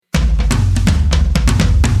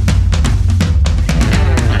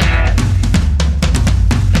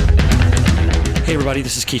everybody.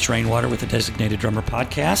 This is Keith Rainwater with the Designated Drummer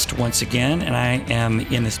Podcast once again, and I am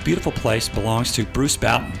in this beautiful place. Belongs to Bruce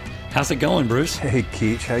Bouton. How's it going, Bruce? Hey,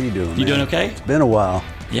 Keith. How you doing, You doing okay? It's been a while.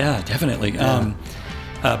 Yeah, definitely. Yeah.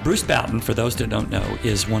 Bruce Bouton, for those that don't know,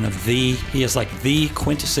 is he is like the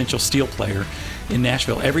quintessential steel player in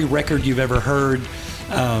Nashville. Every record you've ever heard,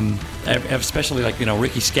 especially like,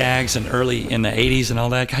 Ricky Skaggs and early in the 80s and all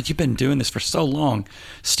that. God, you've been doing this for so long.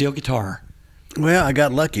 Steel guitar. Well, I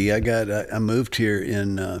got lucky. I moved here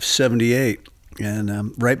in 78,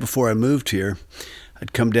 and right before I moved here,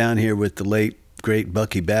 I'd come down here with the late, great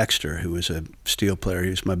Bucky Baxter, who was a steel player. He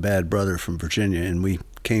was my bad brother from Virginia, and we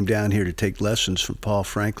came down here to take lessons from Paul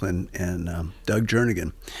Franklin and Doug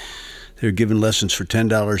Jernigan. They were giving lessons for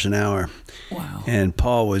 $10 an hour. Wow. And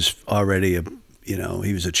Paul was already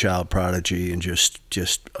he was a child prodigy, and just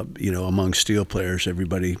among steel players,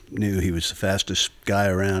 everybody knew he was the fastest guy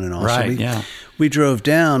around. And also, we drove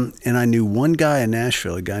down, and I knew one guy in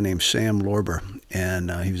Nashville, a guy named Sam Lorber,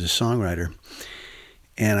 and he was a songwriter.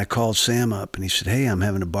 And I called Sam up, and he said, "Hey, I'm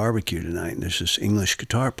having a barbecue tonight, and there's this English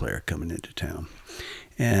guitar player coming into town."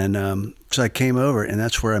 And so I came over, and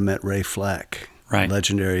that's where I met Ray Flack,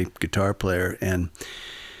 legendary guitar player. And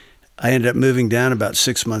I ended up moving down about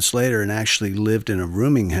 6 months later and actually lived in a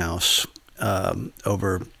rooming house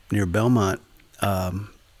over near Belmont,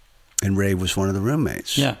 and Ray was one of the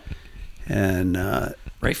roommates. Yeah. And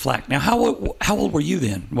Ray Flack. Now, how old were you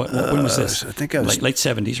then? When was this? I think I was late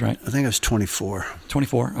 70s, right? I think I was 24.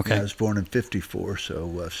 24. Okay. Yeah, I was born in 54,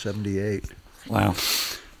 so 78. Wow.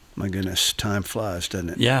 My goodness, time flies, doesn't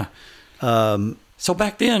it? Yeah. So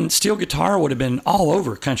back then, steel guitar would have been all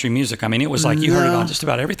over country music. I mean, it was like you heard it on just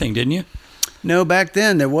about everything, didn't you? No, back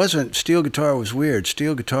then there wasn't. Steel guitar was weird.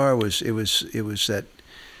 Steel guitar was that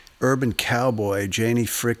urban cowboy, Janie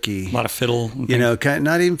Fricke. A lot of fiddle.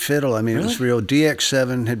 Not even fiddle. I mean, Really? It was real.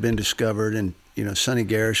 DX7 had been discovered, and Sonny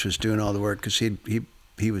Garish was doing all the work because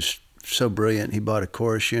he was so brilliant. He bought a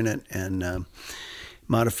chorus unit and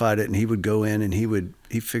modified it, and he would go in and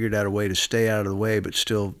he figured out a way to stay out of the way but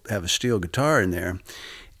still have a steel guitar in there.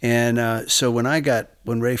 And so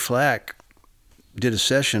when Ray Flack did a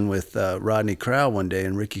session with Rodney Crowell one day,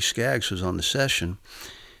 and Ricky Skaggs was on the session,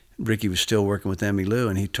 Ricky was still working with Emmylou,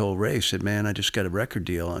 and he told Ray, he said, "Man, I just got a record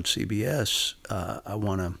deal on CBS. I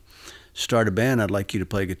want to start a band. I'd like you to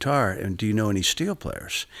play guitar, and do you know any steel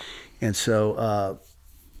players?" And so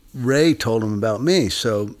Ray told him about me.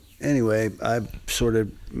 So anyway, I sort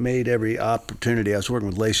of made every opportunity. I was working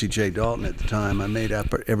with Lacey J. Dalton at the time. I made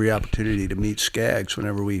every opportunity to meet Skaggs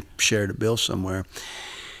whenever we shared a bill somewhere.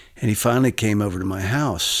 And he finally came over to my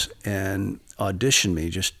house and auditioned me,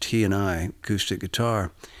 just he and I, acoustic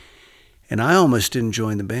guitar. And I almost didn't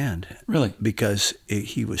join the band. Really? Because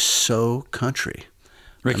he was so country.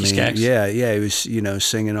 Ricky Skaggs? Yeah, he was,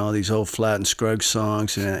 singing all these old Flatt and Scruggs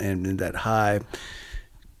songs and that high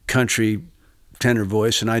country tenor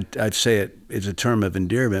voice, and I'd say it's a term of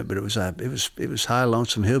endearment, but it was high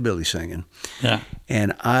lonesome hillbilly singing. Yeah.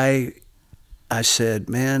 And I said,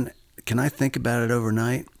 "Man, can I think about it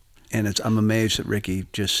overnight?" And I'm amazed that Ricky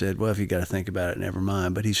just said, "Well, if you got to think about it, never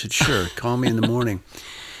mind." But he said, "Sure, call me in the morning."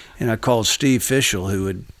 And I called Steve Fischel,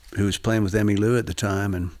 who was playing with Emmylou at the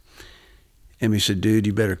time, and Emmy said, "Dude,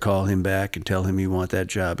 you better call him back and tell him you want that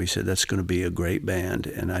job." He said, "That's going to be a great band."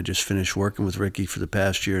 And I just finished working with Ricky for the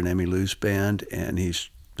past year in Emmylou's band, and he's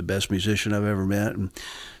the best musician I've ever met. And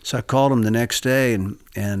so I called him the next day and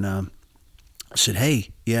I said,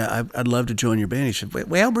 "Hey, yeah, I'd love to join your band." He said,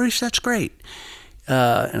 "Well, Bruce, that's great."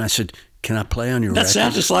 And I said, "Can I play on your record?" That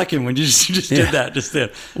sounds just like him when you just did that just then.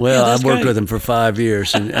 Well, yeah, I worked with him for 5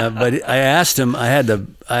 years, and but I asked him. I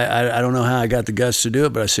don't know how I got the guts to do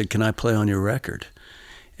it, but I said, "Can I play on your record?"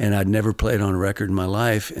 And I'd never played on a record in my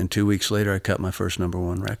life. And 2 weeks later, I cut my first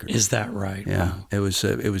 #1 record. Is that right? Yeah, Wow. it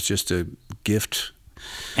was just a gift.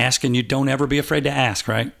 Asking you, don't ever be afraid to ask,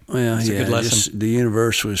 right? Well, it's a good lesson. Just, the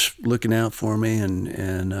universe was looking out for me,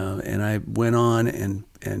 and I went on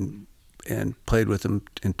and played with him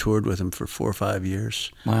and toured with him for 4 or 5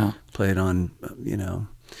 years. Wow. Played on,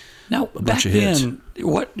 Now, back then,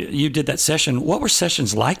 what you did that session, what were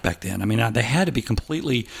sessions like back then? I mean, they had to be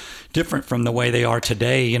completely different from the way they are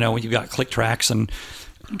today. When you've got click tracks and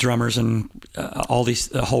drummers and all these,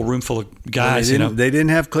 a whole room full of guys. Well, they didn't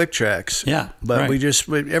have click tracks. Yeah. But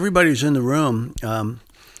everybody was in the room.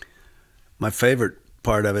 My favorite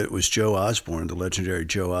part of it was Joe Osborne, the legendary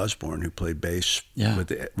Joe Osborne, who played bass with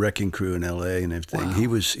the Wrecking Crew in L.A. and everything.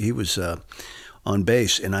 Wow. He was on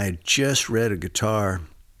bass, and I had just read a guitar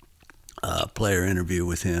player interview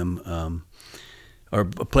with him or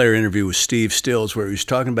a player interview with Steve Stills where he was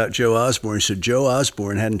talking about Joe Osborne. He said Joe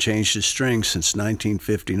Osborne hadn't changed his strings since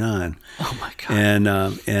 1959. Oh my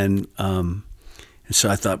God! And so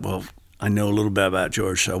I thought, well, I know a little bit about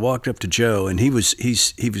George. So I walked up to Joe, and he was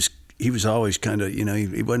always kind of,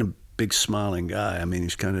 he wasn't a big smiling guy. I mean, you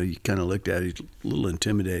kind of looked at it, he's a little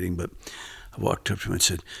intimidating. But I walked up to him and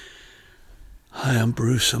said, "Hi, I'm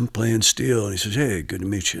Bruce. I'm playing steel." And he says, "Hey, good to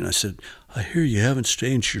meet you." And I said, "I hear you haven't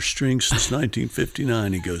changed your strings since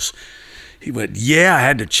 1959. He went, "Yeah, I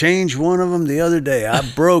had to change one of them the other day. I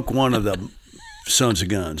broke one of the Sons of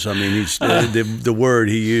Guns." I mean, the word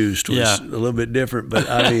he used was a little bit different, but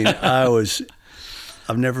I mean,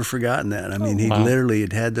 I've never forgotten that. I mean, he literally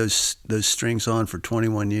had those strings on for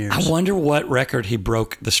 21 years. I wonder what record he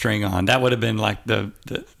broke the string on. That would have been like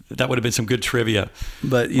that would have been some good trivia.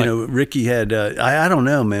 But, Ricky had, I don't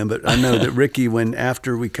know, man, but I know that Ricky,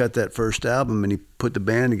 after we cut that first album and he put the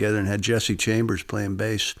band together and had Jesse Chambers playing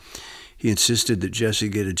bass, he insisted that Jesse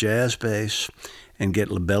get a jazz bass and get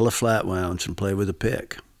labella flat wounds and play with a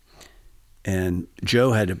pick. And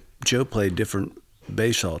Joe played different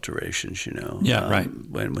bass alterations, Yeah, right.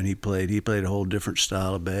 When he played a whole different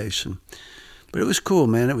style of bass. But it was cool,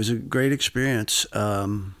 man. It was a great experience.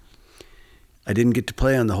 I didn't get to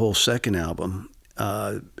play on the whole second album.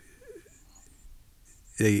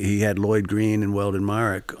 He had Lloyd Green and Weldon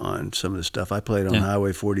Myrick on some of the stuff. I played on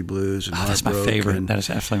Highway 40 Blues and that's my favorite. That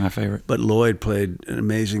is absolutely my favorite. But Lloyd played an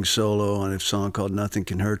amazing solo on a song called Nothing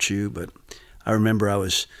Can Hurt You. But I remember I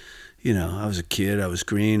was a kid. I was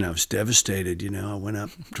green. I was devastated. I went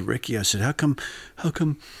up to Ricky. I said, how come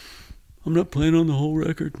I'm not playing on the whole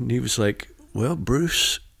record? And he was like, "Well,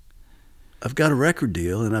 Bruce, I've got a record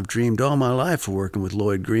deal, and I've dreamed all my life of working with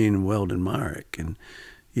Lloyd Green and Weldon Myrick, and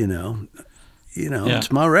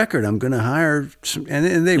it's my record. I'm going to hire some."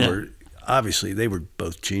 And they were obviously they were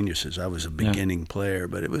both geniuses. I was a beginning player,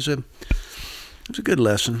 but it was a good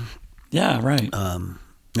lesson. Yeah, right. And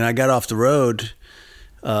I got off the road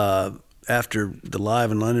after the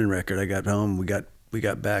Live in London record. I got home. We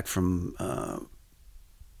got back from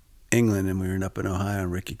England, and we were up in Ohio.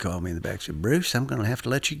 And Ricky called me in the back and said, "Bruce, I'm going to have to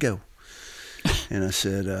let you go." And I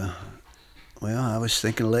said, "Well, I was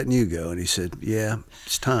thinking of letting you go." And he said, "Yeah,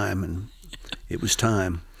 it's time." And it was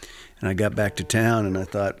time. And I got back to town, and I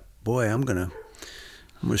thought, boy,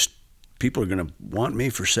 people are going to want me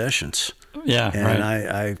for sessions. Yeah, and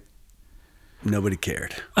right. Nobody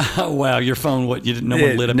cared. Oh, wow, your phone, no one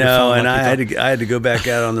lit up your phone? No, and I had to go back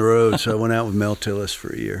out on the road, so I went out with Mel Tillis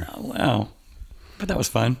for a year. Oh, wow. But that was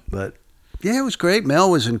fun. But yeah, it was great.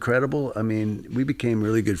 Mel was incredible. I mean, we became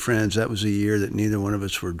really good friends. That was a year that neither one of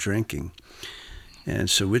us were drinking. And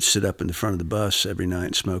so we'd sit up in the front of the bus every night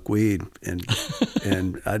and smoke weed. And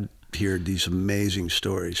I'd hear these amazing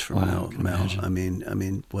stories from Mel. I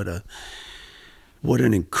mean, what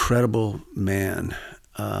an incredible man.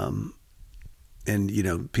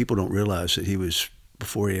 And, people don't realize that he was,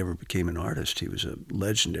 before he ever became an artist, he was a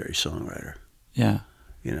legendary songwriter. Yeah.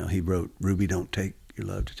 He wrote "Ruby, Don't Take Your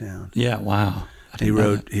Love to Town." Yeah, wow. He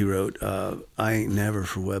wrote "I Ain't Never"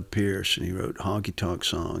 for Webb Pierce, and he wrote "Honky Tonk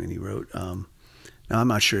Song," and he wrote, no, I'm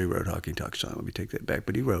not sure he wrote "Honky Tonk Song." Let me take that back.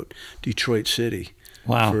 But he wrote "Detroit City"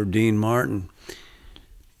 for Dean Martin.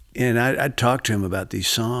 And I'd talk to him about these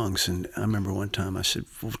songs, and I remember one time I said,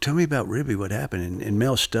 "Well, tell me about Ruby, what happened?" And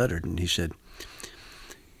Mel stuttered, and he said,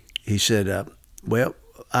 "Well,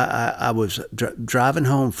 I was driving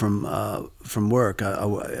home from work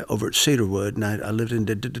over at Cedarwood, and I lived in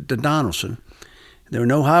Donaldson. There were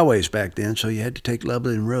no highways back then, so you had to take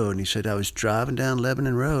Lebanon Road." And he said, "I was driving down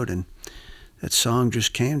Lebanon Road, and that song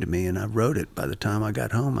just came to me, and I wrote it. By the time I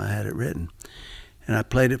got home, I had it written. And I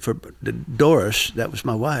played it for Doris, that was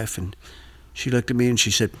my wife, and she looked at me and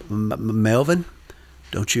she said, 'Melvin,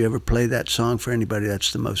 don't you ever play that song for anybody.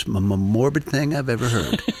 That's the most morbid thing I've ever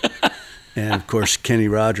heard.'" And of course, Kenny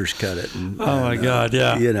Rogers cut it. My God,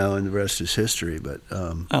 yeah. And the rest is history. But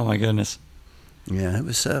oh my goodness, yeah, it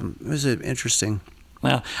was an interesting.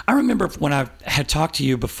 Well, I remember when I had talked to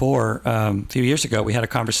you before a few years ago. We had a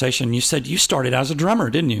conversation. You said you started out as a drummer,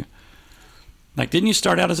 didn't you? Didn't you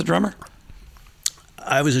start out as a drummer?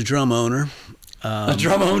 I was a drum owner. A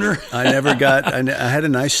drum owner? I never got. I had a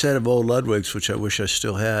nice set of old Ludwigs, which I wish I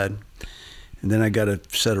still had, and then I got a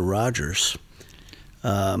set of Rogers.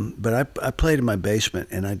 But I played in my basement,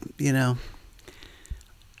 and I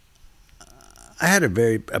had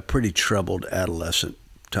a pretty troubled adolescent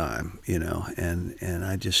time, and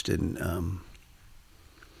I just didn't,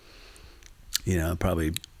 I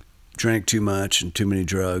probably drank too much and too many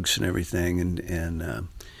drugs and everything, and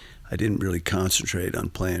I didn't really concentrate on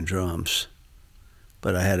playing drums.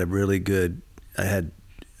 But I had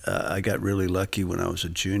I got really lucky when I was a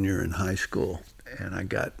junior in high school, and I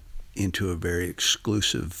got into a very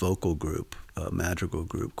exclusive vocal group, a madrigal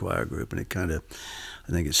group, choir group, and it kind of,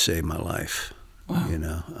 I think it saved my life. Wow. You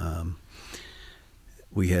know,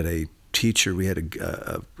 we had a teacher, we had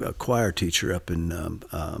a choir teacher up in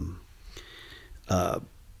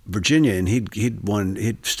Virginia, and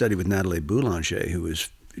he'd studied with Nathalie Boulanger, who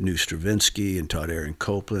knew Stravinsky and taught Aaron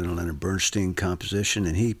Copland and Leonard Bernstein composition,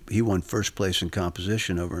 and he won first place in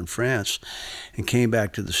composition over in France, and came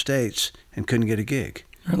back to the States and couldn't get a gig.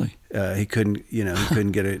 Really? He couldn't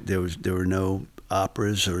get it. There were no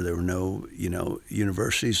operas, or there were no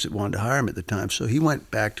universities that wanted to hire him at the time. So he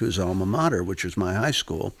went back to his alma mater, which was my high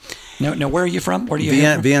school. Now where are you from? Where do you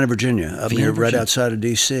Vienna, Virginia, up near right outside of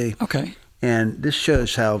D.C. Okay. And this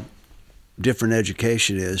shows how different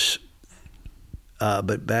education is.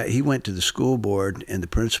 But he went to the school board and the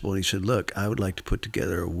principal, and he said, "Look, I would like to put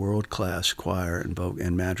together a world-class choir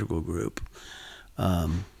and madrigal group,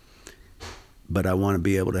 but I want to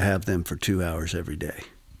be able to have them for 2 hours every day."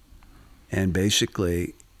 And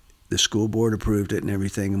basically, the school board approved it and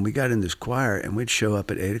everything, and we got in this choir, and we'd show up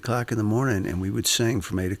at 8 o'clock in the morning, and we would sing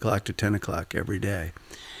from 8 o'clock to 10 o'clock every day.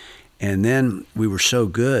 And then we were so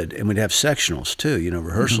good, and we'd have sectionals too,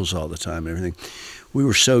 rehearsals all the time and everything. We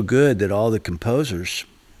were so good that all the composers,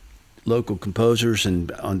 local composers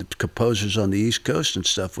and composers on the East Coast and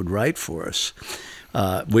stuff would write for us.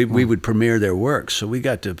 We would premiere their work. So we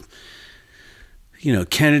got to,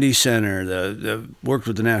 Kennedy Center, worked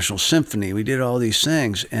with the National Symphony. We did all these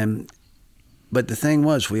things. But the thing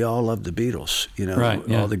was, we all loved the Beatles, right,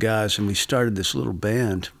 yeah. All the guys. And we started this little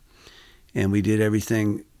band, and we did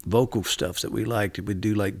everything, vocal stuff that we liked. We'd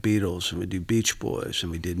do like Beatles, and we'd do Beach Boys,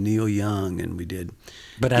 and we did Neil Young, and we did.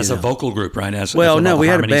 But as a vocal group, right? No, we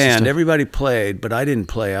had a band. Everybody played, but I didn't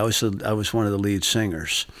play. I was one of the lead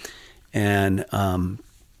singers, and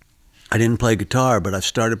I didn't play guitar, but I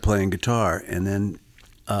started playing guitar, and then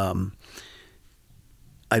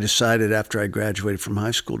I decided after I graduated from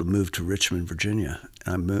high school to move to Richmond, Virginia.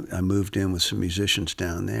 I moved in with some musicians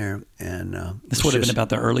down there, and this would have been about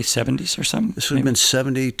the early 70s or something? This would have been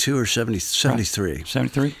 72 or 73. Right.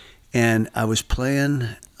 73? And I was playing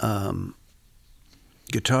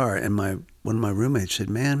guitar, and one of my roommates said,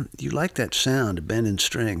 "Man, you like that sound of bending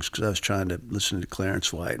strings," because I was trying to listen to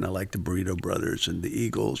Clarence White, and I liked the Burrito Brothers and the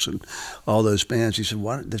Eagles and all those bands. He said,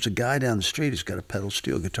 "There's a guy down the street who's got a pedal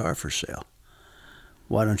steel guitar for sale.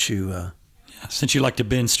 Why don't you..." Since you like to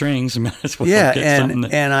bend strings, might as well get something.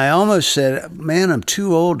 And I almost said, "Man, I'm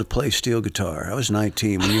too old to play steel guitar." I was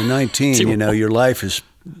 19. When you're 19, your life is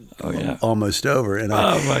almost over. And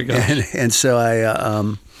my gosh! And so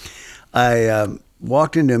I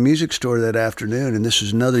walked into a music store that afternoon, and this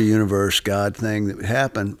was another universe God thing that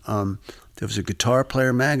happened. There was a Guitar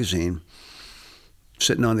Player magazine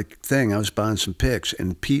sitting on the thing. I was buying some picks,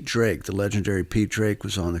 and Pete Drake, the legendary Pete Drake,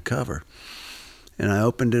 was on the cover. And I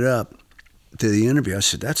opened it up to the interview. I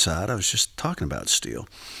said, "That's odd. I was just talking about steel."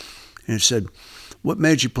 And it said, "What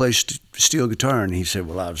made you play steel guitar?" And he said,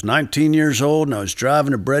 "Well, I was 19 years old, and I was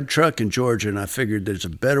driving a bread truck in Georgia, and I figured there's a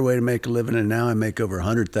better way to make a living, and now I make over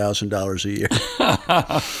 $100,000 a year."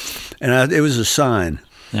 And it was a sign.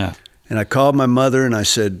 Yeah. And I called my mother, and I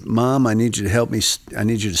said, "Mom, I need you to help me. I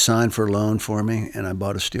need you to sign for a loan for me." And I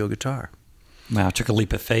bought a steel guitar. Wow, I took a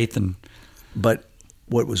leap of faith. But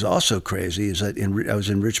what was also crazy is that I was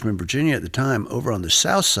in Richmond, Virginia at the time. Over on the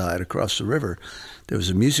south side, across the river, there was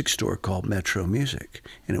a music store called Metro Music,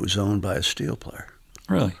 and it was owned by a steel player.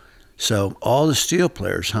 Really? So all the steel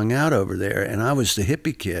players hung out over there, and I was the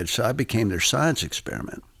hippie kid, so I became their science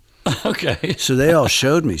experiment. Okay. So they all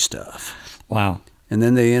showed me stuff. Wow. And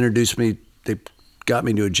then they introduced me. They got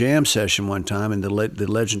me to a jam session one time, and the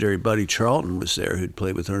legendary Buddy Charlton was there, who'd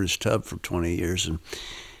played with Ernest Tubb for 20 years,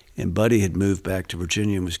 and Buddy had moved back to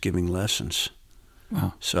Virginia and was giving lessons.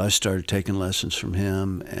 Wow. So I started taking lessons from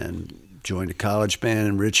him and joined a college band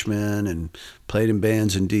in Richmond and played in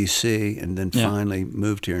bands in D.C. and then finally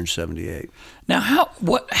moved here in 78. Now,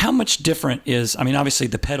 how much different is, I mean, obviously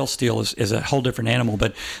the pedal steel is a whole different animal,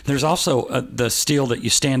 but there's also the steel that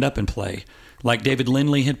you stand up and play, like David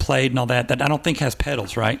Lindley had played and all that I don't think has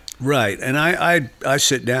pedals, right? Right, and I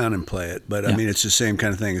sit down and play it, but I mean, it's the same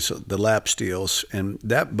kind of thing. It's the lap steels, and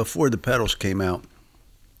that before the pedals came out,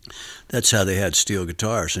 that's how they had steel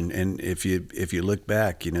guitars. And if you look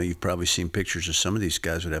back, you've probably seen pictures of some of these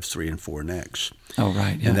guys would have 3 and 4 necks. Oh,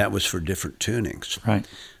 right, yeah. And that was for different tunings. Right.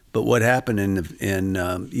 But what happened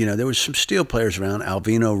there was some steel players around.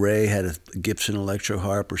 Alvino Ray had a Gibson electro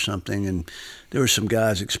harp or something, and there were some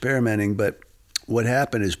guys experimenting. But what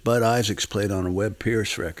happened is Bud Isaacs played on a Webb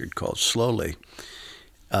Pierce record called Slowly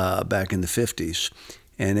back in the 50s.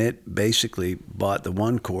 and it basically bought the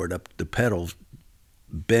one chord up the pedal,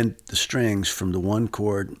 bent the strings from the one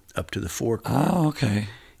chord up to the four chord. Oh, okay.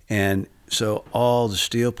 And so all the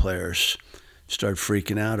steel players started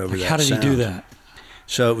freaking out over that. How did sound. he do that?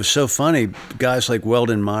 So it was so funny. Guys like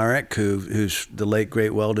Weldon Myrick, who's the late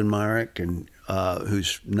great Weldon Myrick, and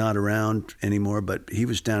who's not around anymore, but he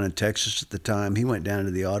was down in Texas at the time. He went down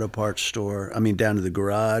to the auto parts store. Down to the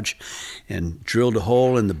garage, and drilled a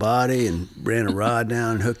hole in the body and ran a rod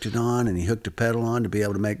down and hooked it on, and he hooked a pedal on to be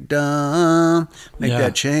able to make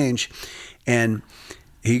that change, and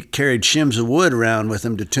he carried shims of wood around with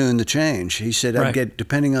him to tune the change. He said, Right.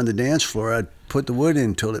 depending on the dance floor, I'd put the wood in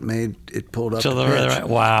until it pulled up the pitch. Right.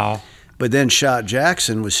 Wow. But then Shot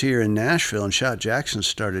Jackson was here in Nashville, and Shot Jackson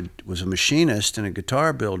was a machinist and a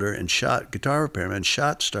guitar builder and guitar repairman.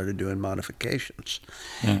 Shot started doing modifications.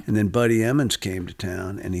 Yeah. And then Buddy Emmons came to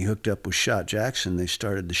town, and he hooked up with Shot Jackson. They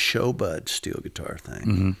started the Showbud steel guitar thing.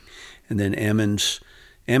 Mm-hmm. And then Emmons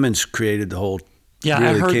created the whole.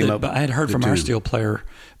 Yeah, really I had heard from our steel player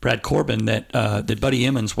Brad Corbin that Buddy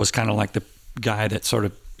Emmons was kind of like the guy that sort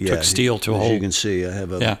of took steel to a whole. As you can see, I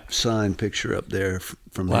have a signed picture up there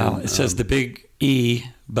from him. Wow, it says the Big E,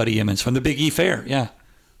 Buddy Emmons from the Big E Fair. Yeah,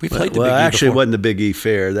 we played the Big E. Well, actually, before. It wasn't the Big E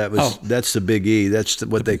Fair. That's the Big E. That's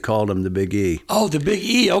what they called him, the Big E. Oh, the Big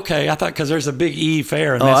E. Okay, I thought because there's a Big E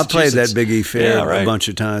Fair. In I played that Big E Fair right. a bunch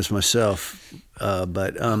of times myself.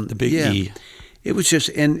 But the Big E. It was just,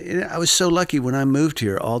 and I was so lucky when I moved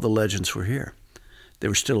here. All the legends were here; they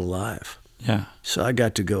were still alive. Yeah. So I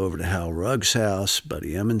got to go over to Hal Rugg's house,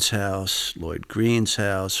 Buddy Emmons' house, Lloyd Green's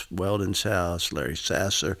house, Weldon's house, Larry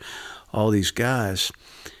Sasser, all these guys.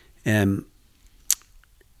 And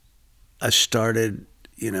I started,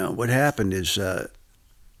 what happened is the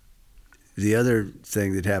other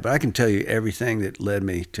thing that happened, I can tell you everything that led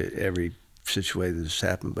me to every situation that's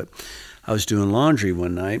happened, but I was doing laundry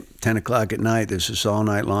one night, 10 o'clock at night. There's this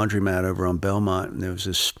all-night laundromat over on Belmont, and there was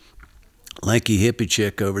this lanky hippie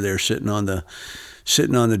chick over there sitting on the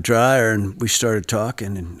dryer, and we started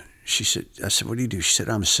talking, and I said, what do you do? She said,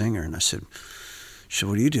 I'm a singer. And I said,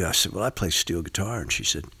 what do you do? I said, well, I play steel guitar. And she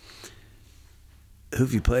said, who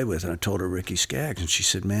have you played with? And I told her Ricky Skaggs, and she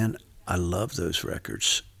said, man, I love those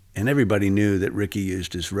records. And everybody knew that Ricky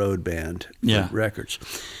used his road band for records.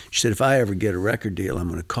 She said, if I ever get a record deal, I'm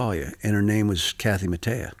going to call you. And her name was Kathy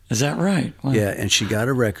Mattea. Is that right? Wow. Yeah, and she got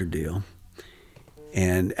a record deal.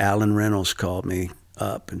 And Alan Reynolds called me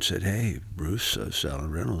up and said, hey, Bruce, it's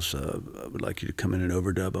Alan Reynolds. I would like you to come in and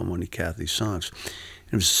overdub on one of Kathy's songs.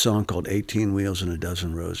 And it was a song called 18 Wheels and a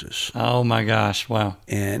Dozen Roses. Oh, my gosh. Wow.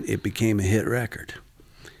 And it became a hit record.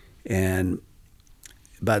 And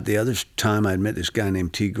about the other time, I'd met this guy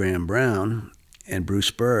named T. Graham Brown and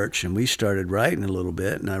Bruce Birch, and we started writing a little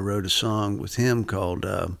bit, and I wrote a song with him called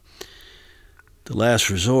The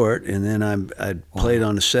Last Resort, and then I played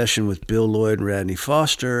on a session with Bill Lloyd and Radney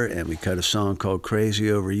Foster, and we cut a song called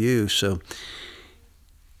Crazy Over You. So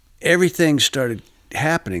everything started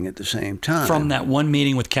happening at the same time. From that one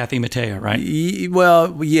meeting with Kathy Mattea, right?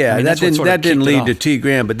 Well, yeah, that didn't lead to off. T.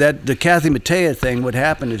 Graham, but the Kathy Mattea thing, what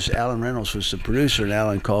happened is Alan Reynolds was the producer, and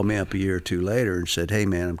Alan called me up a year or two later and said, hey,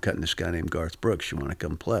 man, I'm cutting this guy named Garth Brooks. You want to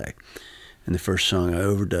come play? And the first song I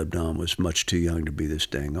overdubbed on was Much Too Young to Be This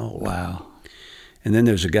Dang Old. Wow. And then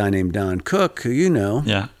there's a guy named Don Cook, who you know.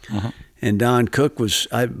 Yeah. Uh-huh. And Don Cook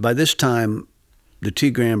by this time, the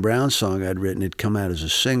T. Graham Brown song I'd written had come out as a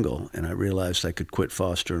single, and I realized I could quit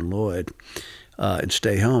Foster and Lloyd and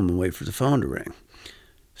stay home and wait for the phone to ring.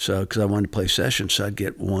 So, because I wanted to play sessions, so I'd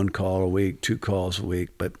get one call a week, 2 calls a week,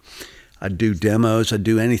 but I'd do demos, I'd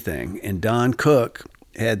do anything. And Don Cook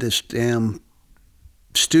had this damn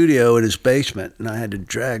studio in his basement, and I had to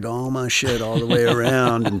drag all my shit all the way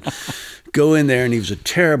around and go in there, and he was a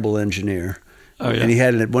terrible engineer. Oh, yeah. And he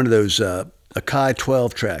had one of those Akai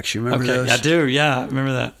 12 tracks. You remember those? I do. Yeah, I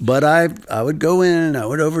remember that. But I would go in and I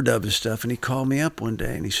would overdub his stuff, and he called me up one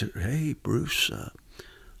day and he said, hey, Bruce, I'm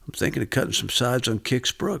thinking of cutting some sides on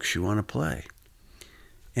Kix Brooks. You want to play?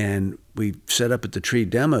 And we set up at the Tree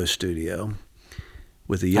Demo Studio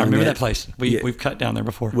with a young. I remember that place. We've cut down there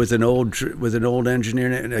before. With an old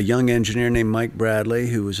engineer, a young engineer named Mike Bradley,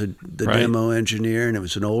 who was the demo engineer, and it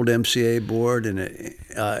was an old MCA board and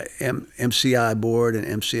a MCI board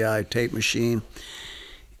and MCI tape machine.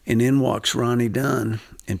 And in walks Ronnie Dunn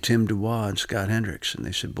and Tim Dubois and Scott Hendricks, and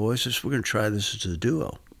they said, "Boys, we're going to try this as a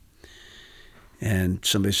duo." And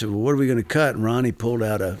somebody said, "Well, what are we going to cut?" And Ronnie pulled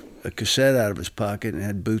out a cassette out of his pocket and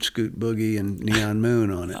had Boot Scoot Boogie and Neon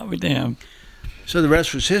Moon on it. Oh, damn. So the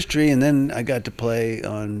rest was history, and then I got to play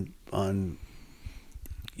on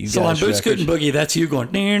you so guys' on Boot Scoot and Boogie, that's you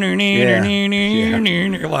going.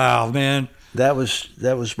 Yeah. Wow, man. That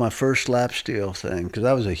was my first lap steel thing, because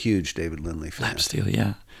I was a huge David Lindley fan. Lap steel,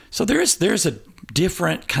 yeah. So there's a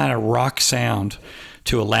different kind of rock sound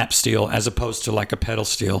to a lap steel as opposed to like a pedal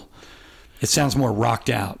steel. It sounds more rocked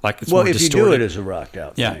out, like it's more distorted. Well, if you do it as a rocked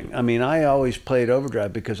out thing. I mean, I always played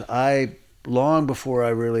overdrive because long before I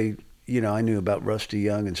really, I knew about Rusty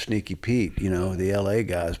Young and Sneaky Pete, the LA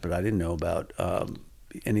guys, but I didn't know about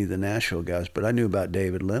any of the Nashville guys, but I knew about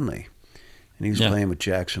David Lindley, and he was playing with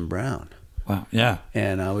Jackson Browne. Wow, yeah.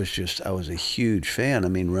 And I was a huge fan. I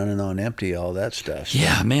mean, Running on Empty, all that stuff. So.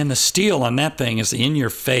 Yeah, man, the steel on that thing is in your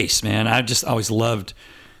face, man. I just always loved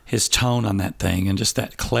his tone on that thing and just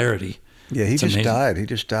that clarity. Yeah, he just died. He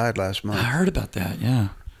just died last month. I heard about that, yeah.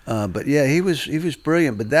 But yeah, he was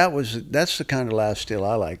brilliant. But that's the kind of lap steel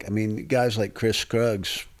I like. I mean, guys like Chris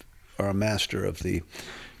Skaggs are a master of the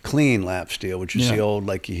clean lap steel, which is the old,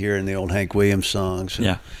 like you hear in the old Hank Williams songs.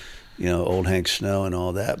 And, old Hank Snow and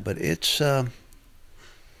all that. But it's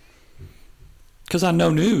because on No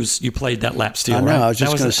News you played that lap steel. I know. Right? I was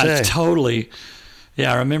just going to say. Totally.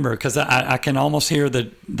 Yeah, I remember because I can almost hear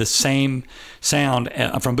the same sound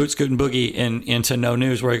from Boot Scootin' Boogie into No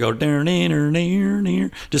News where you go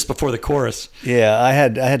just before the chorus. Yeah, I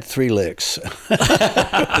had 3 licks.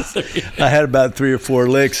 I had about 3 or 4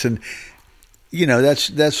 licks, and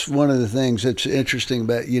that's one of the things that's interesting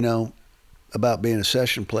about being a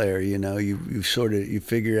session player. You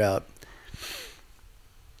figure out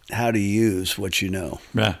how to use what you know.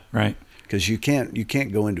 Yeah, right. Because you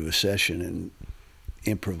can't go into a session and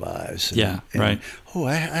improvise. Right. Oh,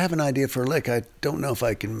 I have an idea for a lick. I don't know if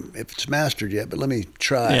it's mastered yet, but let me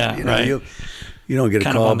try it. Right. You don't get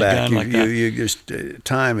kind a call back. You just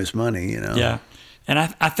time is money. Yeah. And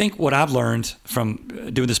I think what I've learned from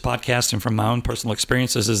doing this podcast and from my own personal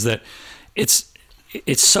experiences is that it's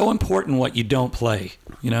so important what you don't play.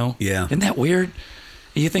 Yeah. Isn't that weird?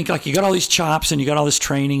 You think like you got all these chops and you got all this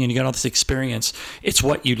training and you got all this experience. It's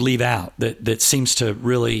what you leave out that seems to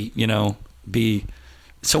really be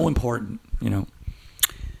so important,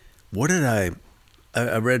 What did I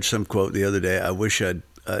read some quote the other day. I wish and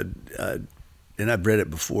I've read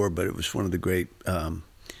it before, but it was one of the great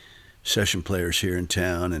session players here in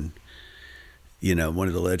town, and one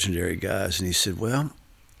of the legendary guys. And he said, "Well,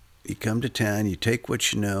 you come to town, you take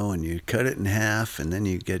what you know, and you cut it in half, and then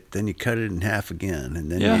you cut it in half again,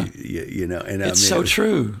 and then And it's so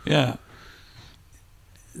true, yeah."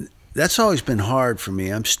 That's always been hard for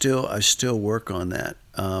me. I still work on that.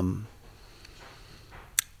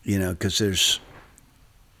 Because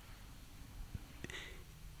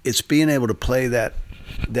it's being able to play that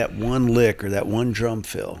one lick or that one drum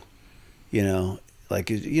fill,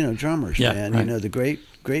 drummers, man. Right. The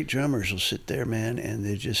great drummers will sit there, man, and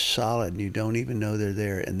they're just solid, and you don't even know they're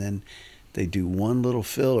there, and then they do one little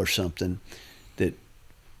fill or something that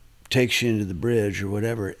takes you into the bridge or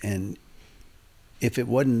whatever, and if it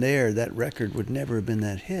wasn't there, that record would never have been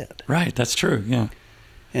that hit. Right, that's true, yeah.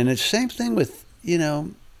 And it's the same thing with, a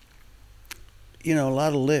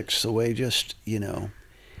lot of licks, the way just,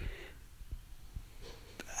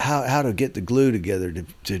 how to get the glue together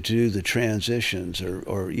to do the transitions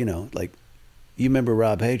or like, you remember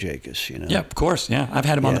Rob Hajakis, Yeah, of course, yeah. I've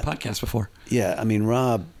had him on the podcast before. Yeah, I mean,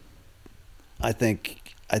 Rob, I think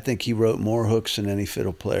he wrote more hooks than any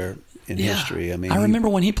fiddle player in history. I mean, I remember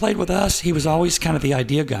when he played with us, he was always kind of the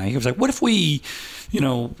idea guy. He was like, what if we,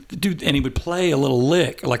 do, and he would play a little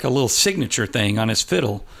lick, like a little signature thing on his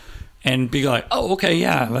fiddle and be like, oh, okay,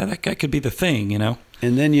 yeah, that could be the thing, And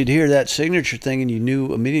then you'd hear that signature thing and you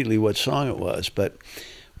knew immediately what song it was. But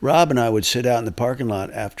Rob and I would sit out in the parking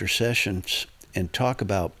lot after sessions and talk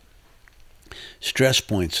about stress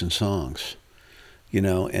points in songs,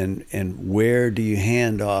 and where do you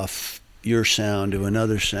hand off your sound to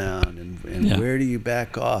another sound, and where do you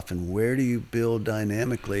back off, and where do you build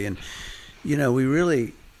dynamically, and we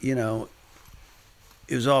really, it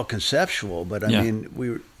was all conceptual, but I mean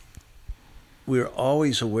we were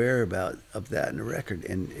always aware of that in the record,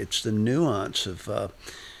 and it's the nuance of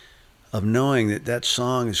knowing that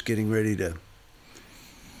song is getting ready to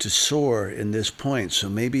soar in this point. So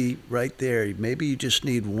maybe right there, maybe you just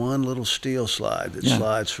need one little steel slide that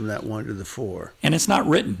slides from that 1 to the 4. And it's not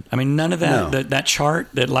written. I mean, none of that, that chart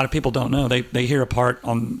that a lot of people don't know. They hear a part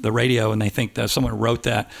on the radio and they think that someone wrote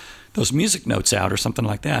those music notes out or something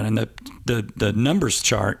like that. And the numbers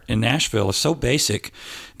chart in Nashville is so basic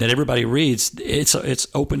that everybody reads. It's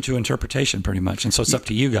open to interpretation pretty much. And so it's up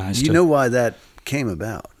to you guys. You know why that came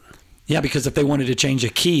about? Yeah, because if they wanted to change a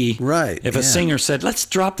key, right? If a singer said, "Let's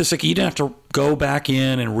drop this," you didn't have to go back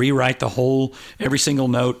in and rewrite every single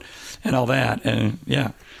note and all that. And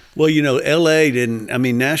Well,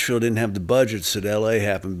 Nashville didn't have the budgets that L.A.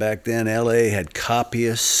 happened. Back then, L.A. had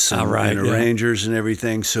copyists and arrangers and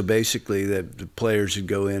everything. So basically, the players would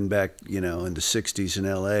go in back, in the 60s in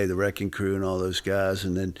L.A., the Wrecking Crew and all those guys,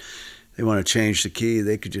 and then they want to change the key.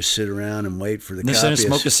 They could just sit around and wait for the copyists. They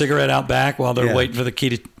smoke a cigarette out back while they're waiting for the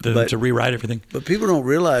key to rewrite everything. But people don't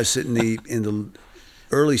realize that in the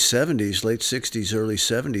early 70s, late 60s, early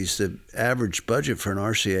 70s, the average budget for an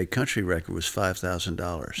RCA country record was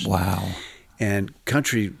 $5,000. Wow. And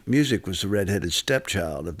country music was the redheaded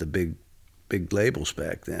stepchild of the big labels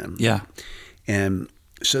back then. Yeah. And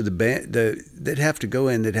so the band, they'd have to go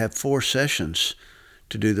in, they'd have 4 sessions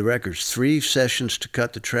to do the records, 3 sessions to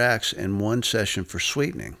cut the tracks and 1 session for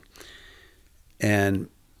sweetening. And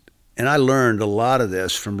I learned a lot of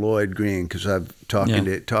this from Lloyd Green because I've talking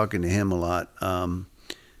to him a lot.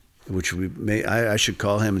 Which I should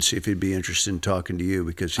call him and see if he'd be interested in talking to you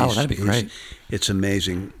because that'd be great. It's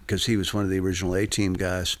amazing because he was one of the original A-Team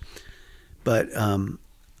guys. But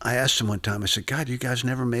I asked him one time, I said, God, you guys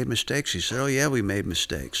never made mistakes? He said, oh yeah, we made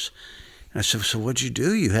mistakes. And I said, so what'd you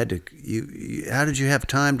do? How did you have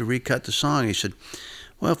time to recut the song? He said,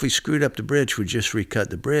 well, if we screwed up the bridge, we'd just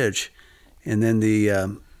recut the bridge, and then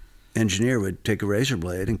the engineer would take a razor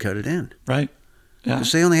blade and cut it in. Right. Yeah.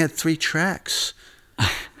 Because they only had 3 tracks.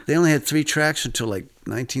 They only had 3 tracks until like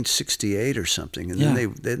 1968 or something, and then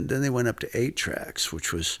they went up to 8 tracks,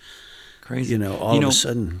 which was crazy. All of a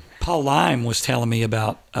sudden. Paul Lime was telling me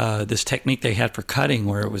about this technique they had for cutting,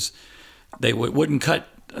 where it was they wouldn't cut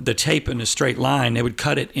the tape in a straight line; they would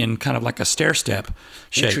cut it in kind of like a stair step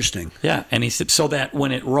shape. Interesting. Yeah, and he said so that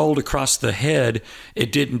when it rolled across the head,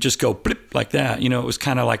 it didn't just go blip like that. It was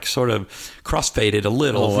kind of like sort of crossfaded a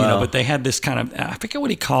little. Oh, wow. But they had this kind of, I forget what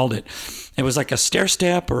he called it. It was like a stair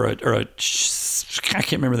step or a I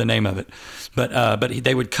can't remember the name of it, but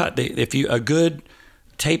they would cut. A good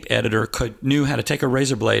tape editor knew how to take a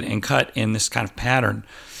razor blade and cut in this kind of pattern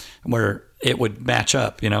where it would match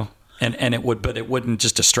up, and it would, but it wouldn't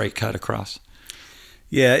just a straight cut across.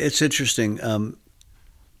 Yeah, it's interesting.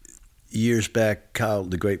 Years back,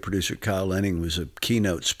 the great producer Kyle Lenning was a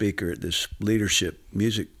keynote speaker at this leadership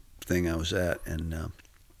music thing I was at, and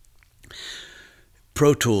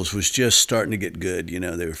Pro Tools was just starting to get good.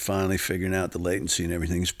 They were finally figuring out the latency and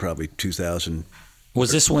everything. It's probably 2000.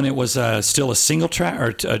 Was this when it was still a single track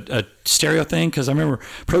or a stereo thing? Because I remember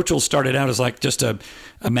Pro Tools started out as like just a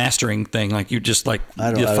mastering thing, like you just like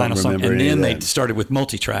the final song, and then they started with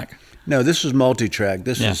multi-track. No, this was multi-track.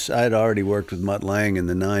 I had already worked with Mutt Lange in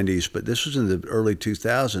the 90s, but this was in the early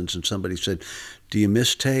 2000s, and somebody said, do you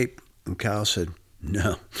miss tape? And Kyle said,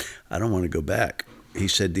 no, I don't want to go back. He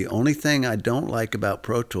said, the only thing I don't like about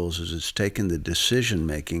Pro Tools is it's taken the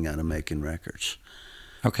decision-making out of making records.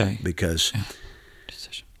 Okay. Because,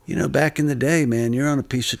 back in the day, man, you're on a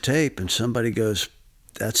piece of tape and somebody goes,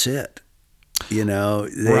 that's it. They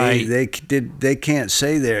can't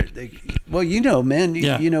say there. Man,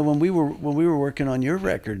 when we were working on your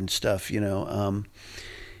record and stuff, I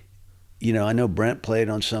know Brent played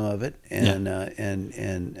on some of it, and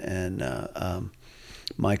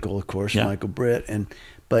Michael, of course, Michael Britt,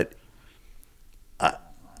 but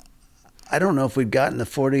I don't know if we'd gotten the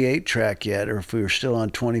 48 track yet, or if we were still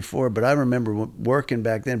on 24. But I remember working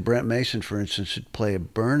back then. Brent Mason, for instance, would play a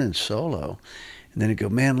burning solo, and then he'd go,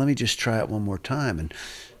 "Man, let me just try it one more time." And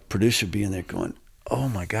producer would be in there going, "Oh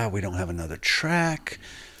my God, we don't have another track.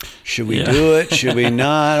 Should we do it? Should we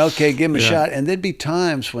not? Okay, give him a shot." And there'd be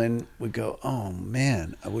times when we'd go, "Oh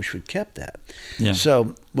man, I wish we'd kept that." Yeah.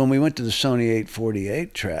 So when we went to the Sony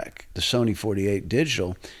 848 track, the Sony 48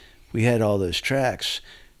 digital, we had all those tracks,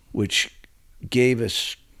 which gave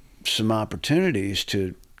us some opportunities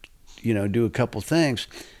to, do a couple things.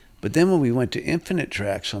 But then when we went to infinite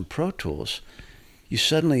tracks on Pro Tools, you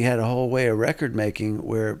suddenly had a whole way of record making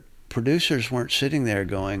where producers weren't sitting there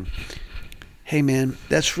going, "Hey man,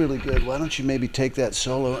 that's really good. Why don't you maybe take that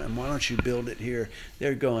solo and why don't you build it here?"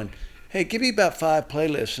 They're going, "Hey, give me about 5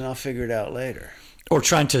 playlists and I'll figure it out later." Or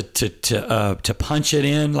trying to punch it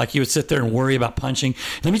in, like you would sit there and worry about punching.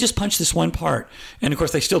 Let me just punch this one part, and of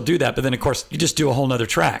course they still do that. But then of course you just do a whole nother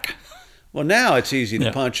track. Well, now it's easy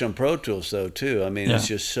to punch on Pro Tools though too. I mean, it's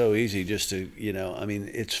just so easy just to I mean,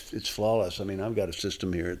 it's flawless. I mean, I've got a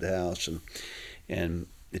system here at the house, and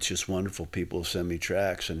it's just wonderful. People send me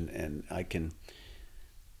tracks, and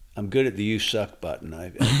I'm good at the "You Suck" button.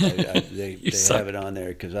 They have it on there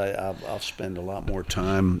because I'll spend a lot more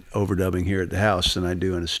time overdubbing here at the house than I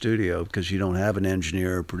do in a studio because you don't have an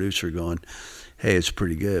engineer or producer going, "Hey, it's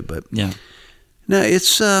pretty good." But no,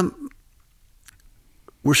 it's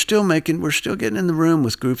we're still getting in the room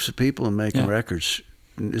with groups of people and making records.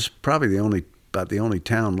 It's probably the only about the only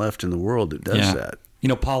town left in the world that does that. You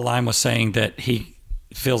know, Paul Lime was saying that he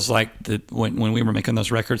feels like that when we were making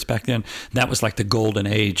those records back then, that was like the golden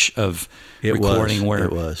age of recording.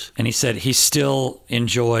 It was. And he said he still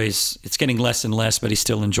enjoys, it's getting less and less, but he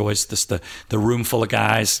still enjoys this, the room full of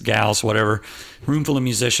guys, gals, whatever, room full of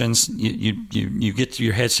musicians. You get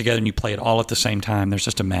your heads together and you play it all at the same time. There's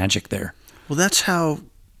just a magic there. Well, that's how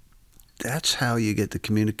you get the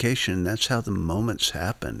communication. That's how the moments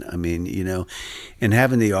happen. I mean, you know, and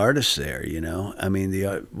having the artist there, you know, I mean,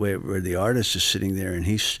 where the artist is sitting there and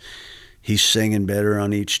he's singing better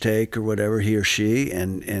on each take or whatever, he or she,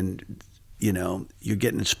 and you know, you're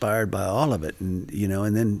getting inspired by all of it, and you know,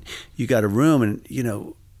 and then you got a room, and you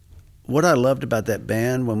know, what I loved about that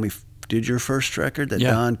band when we did your first record, that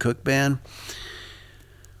Don Cook band,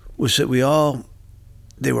 was that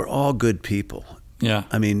they were all good people. Yeah.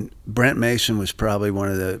 I mean, Brent Mason was probably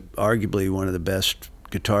arguably one of the best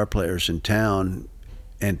guitar players in town,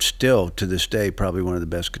 and still to this day probably one of the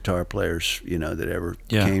best guitar players, you know, that ever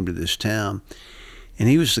came to this town. And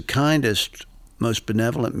he was the kindest, most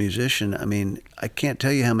benevolent musician. I mean, I can't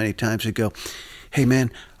tell you how many times he'd go, "Hey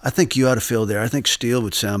man, I think you ought to fill there. I think steel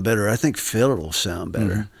would sound better. I think fiddle will sound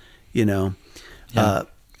better." Mm-hmm. You know,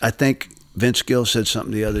 I think Vince Gill said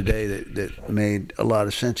something the other day that made a lot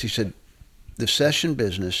of sense. He said, the session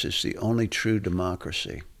business is the only true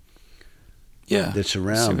democracy that's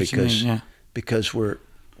around, because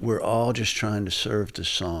we're all just trying to serve the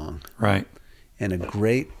song. Right. And a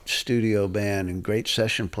great studio band and great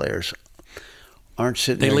session players aren't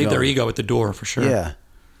sitting there. They leave their ego at the door for sure. Yeah.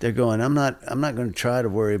 They're going, I'm not going to try to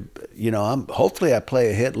worry, you know, hopefully I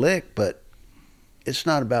play a hit lick, but it's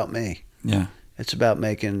not about me. Yeah. It's about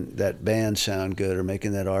making that band sound good, or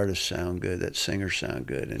making that artist sound good, that singer sound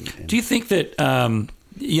good. And do you think that,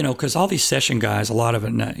 you know, because all these session guys, a lot of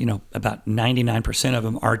it, you know, about 99% of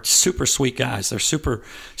them are super sweet guys. They're super,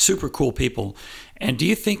 super cool people. And do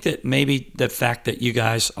you think that maybe the fact that you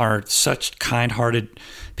guys are such kind-hearted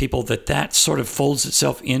people, that sort of folds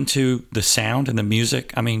itself into the sound and the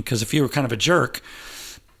music? I mean, because if you were kind of a jerk,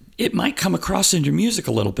 it might come across in your music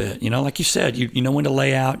a little bit, you know, like you said, you know when to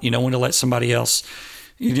lay out, you know when to let somebody else,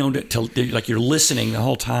 you know, like you're listening the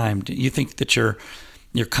whole time. Do you think that your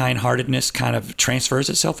kind-heartedness kind of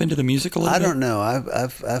transfers itself into the music a little bit? I don't know.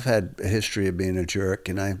 I've had a history of being a jerk,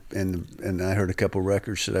 and I heard a couple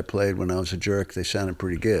records that I played when I was a jerk. They sounded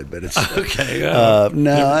pretty good, but it's okay. No,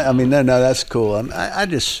 that's cool. I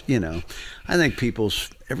just, you know, I think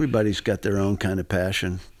everybody's got their own kind of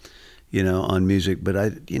passion, you know, on music, but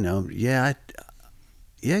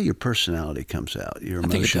your personality comes out, your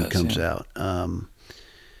emotion comes out. And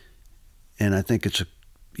I think it's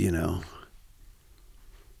you know,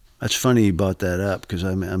 that's funny you brought that up, because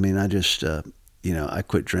I mean, I just, you know, I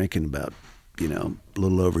quit drinking about, you know, a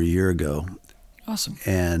little over a year ago. Awesome.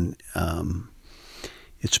 And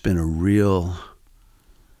it's been a real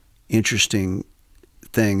interesting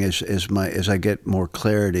thing as I get more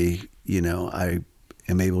clarity, you know, I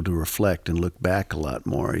am able to reflect and look back a lot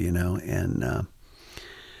more, you know, and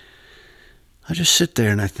I just sit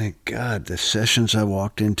there and I think, God, the sessions I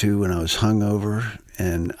walked into when I was hungover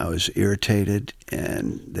and I was irritated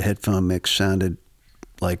and the headphone mix sounded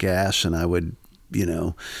like ass, and I would, you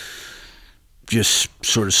know, just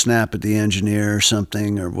sort of snap at the engineer or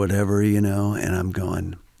something or whatever, you know, and I'm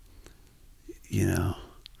going, you know,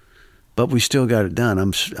 but we still got it done.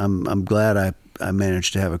 I'm glad I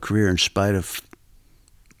managed to have a career in spite of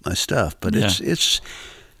my stuff, but it's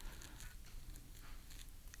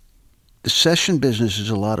the session business is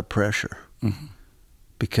a lot of pressure, mm-hmm.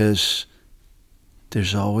 because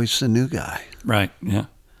there's always the new guy, right? Yeah,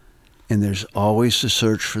 and there's always the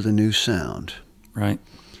search for the new sound, right?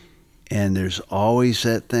 And there's always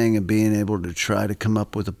that thing of being able to try to come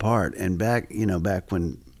up with a part. And back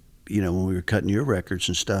when we were cutting your records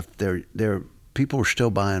and stuff, there people were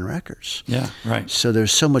still buying records. Yeah, right. So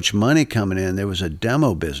there's so much money coming in. There was a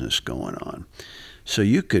demo business going on. So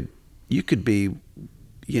you could be,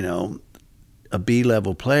 you know, a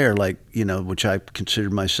B-level player, like, you know, which I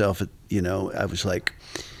considered myself, you know, I was like,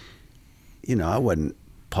 you know, I wasn't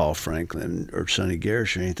Paul Franklin or Sonny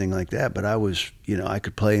Garrett or anything like that, but I was, you know, I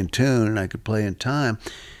could play in tune and I could play in time.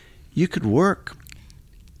 You could work,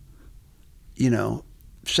 you know,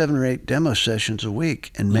 7 or 8 demo sessions a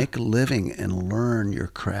week and make a living and learn your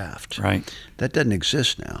craft. Right. That doesn't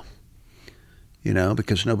exist now, you know,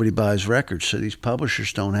 because nobody buys records. So these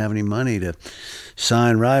publishers don't have any money to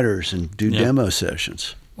sign writers and do demo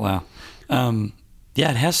sessions. Wow. Yeah,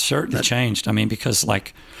 it has certainly changed. I mean, because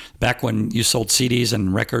like back when you sold CDs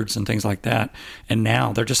and records and things like that, and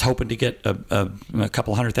now they're just hoping to get a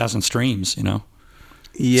couple 100,000 streams, you know?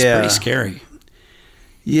 Yeah. It's pretty scary.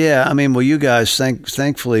 Yeah, I mean, well, you guys,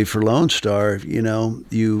 thankfully for Lone Star, you know,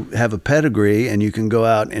 you have a pedigree and you can go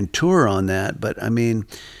out and tour on that. But I mean,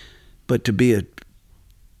 but to be a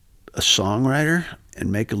songwriter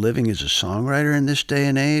and make a living as a songwriter in this day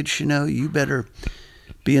and age, you know, you better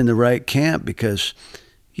be in the right camp because,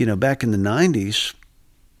 you know, back in the 90s,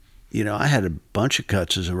 you know, I had a bunch of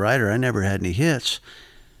cuts as a writer. I never had any hits,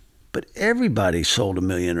 but everybody sold 1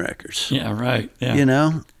 million records. Yeah, right. Yeah. You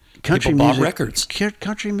know, People bought records.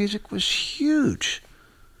 Country music was huge,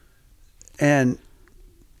 and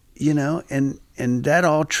you know, and that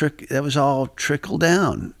was all trickle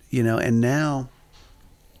down. You know, and now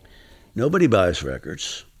nobody buys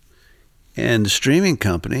records, and the streaming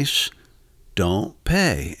companies don't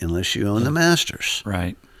pay unless you own the masters.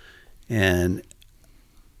 Right. And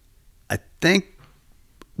I think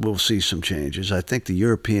we'll see some changes. I think the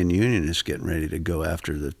European Union is getting ready to go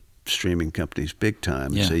after the streaming companies big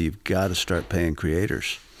time and say you've got to start paying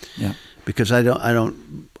creators. Yeah. Because I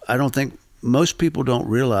don't think most people don't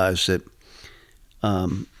realize that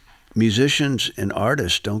musicians and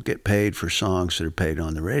artists don't get paid for songs that are paid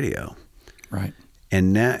on the radio. Right.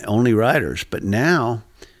 And now only writers, but now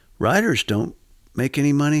writers don't make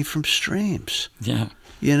any money from streams. Yeah.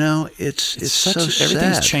 You know, it's so sad.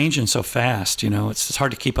 Everything's changing so fast, you know, it's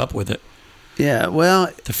hard to keep up with it. Yeah,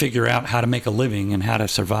 well, to figure out how to make a living and how to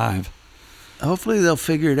survive. Hopefully they'll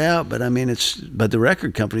figure it out, but I mean, but the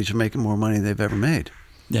record companies are making more money than they've ever made.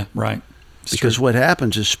 Yeah, right. Because what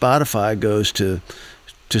happens is Spotify goes to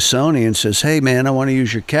Sony and says, "Hey, man, I want to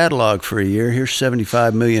use your catalog for a year. Here's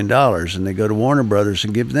 $75 million," and they go to Warner Brothers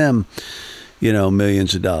and give them, you know,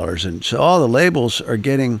 millions of dollars, and so all the labels are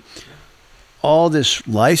getting all this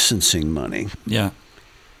licensing money. Yeah.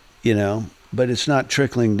 You know, but it's not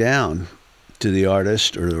trickling down to the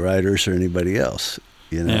artist or the writers or anybody else.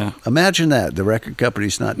 You know, Imagine that the record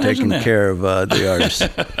company's not taking care of the artist.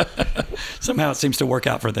 Somehow it seems to work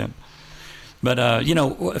out for them. But you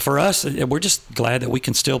know, for us, we're just glad that we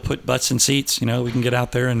can still put butts in seats. You know, we can get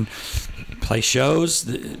out there and play shows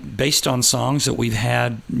based on songs that we've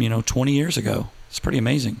had, you know, 20 years ago. It's pretty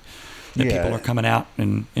amazing that people are coming out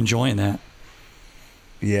and enjoying that.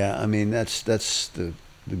 Yeah, I mean that's the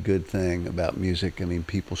good thing about music. I mean,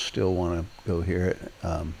 people still want to go hear it.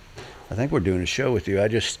 I think we're doing a show with you.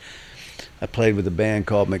 I played with a band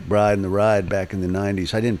called McBride and the Ride back in the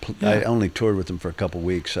 90s. I only toured with them for a couple of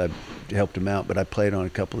weeks. I helped them out, but I played on a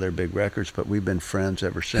couple of their big records, but we've been friends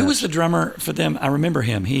ever since. Who was the drummer for them? I remember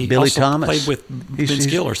him. He Billy also Thomas. played with Vince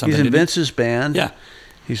Gill or something. He's in Vince's band. Yeah.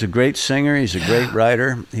 He's a great singer. He's a great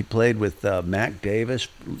writer. He played with Mac Davis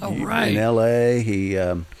in L.A.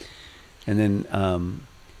 And then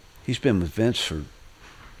he's been with Vince for a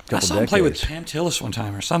couple decades. I saw him play with Pam Tillis one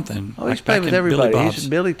time or something. Oh, he's played with everybody.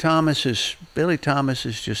 Billy Thomas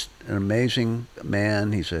is just an amazing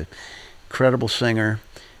man. He's an incredible singer,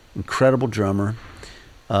 incredible drummer,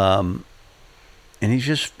 and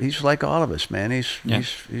he's like all of us, man.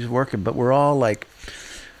 He's working, but we're all like.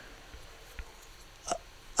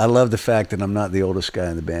 I love the fact that I'm not the oldest guy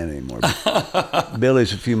in the band anymore.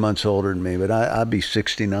 Billy's a few months older than me, but I'll be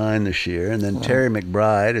 69 this year. And then Terry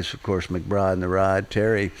McBride is, of course, McBride and the Ride.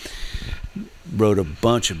 Terry wrote a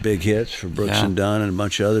bunch of big hits for Brooks and Dunn and a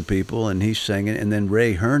bunch of other people, and he's singing. And then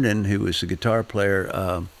Ray Herndon, who was the guitar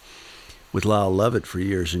player with Lyle Lovett for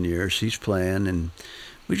years and years, he's playing, and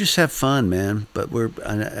we just have fun, man. But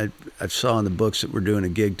I saw in the books that we're doing a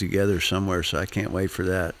gig together somewhere, so I can't wait for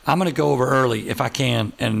that. I'm going to go over early if I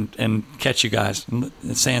can and catch you guys and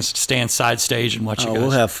stand side stage and watch you guys.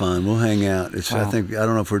 We'll have fun. We'll hang out. I don't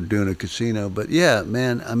know if we're doing a casino, but yeah,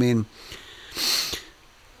 man. I mean,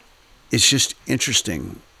 it's just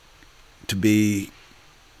interesting to be.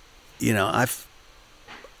 You know,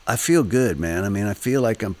 I feel good, man. I mean, I feel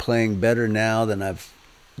like I'm playing better now than I've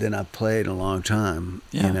played in a long time,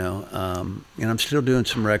 you know, and I'm still doing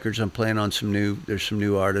some records. I'm playing on there's some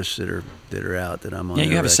new artists that are out that I'm on. Yeah, you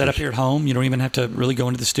have records. a setup here at home. You don't even have to really go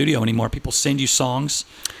into the studio anymore. People send you songs,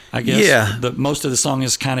 I guess. Yeah. Most of the song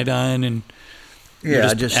is kind of done, and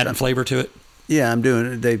you're just adding flavor to it. Yeah, I'm doing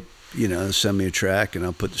it. They send me a track, and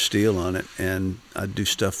I'll put the steel on it, and I do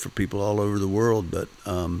stuff for people all over the world. But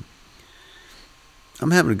I'm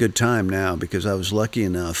having a good time now because I was lucky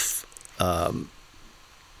enough.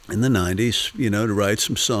 In the 90s, you know, to write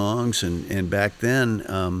some songs. And back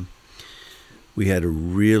then, we had a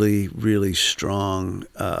really, really strong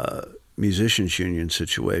musicians union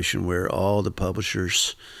situation where all the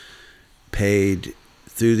publishers paid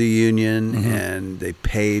through the union, and they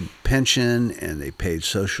paid pension and they paid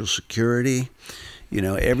Social Security. You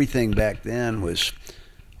know, everything back then was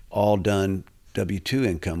all done W-2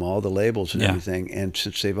 income, all the labels and everything. And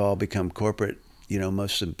since they've all become corporate,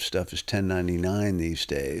 most of the stuff is 1099 these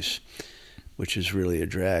days, which is really a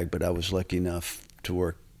drag. But I was lucky enough to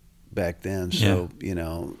work back then, so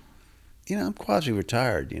I'm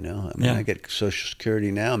quasi-retired. I get Social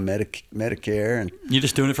Security now, Medicare, and you're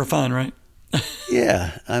just doing it for fun, right?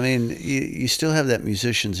 Yeah, I mean, you still have that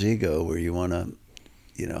musician's ego where you want to,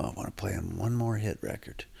 I want to play on one more hit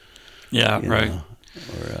record. Yeah, right.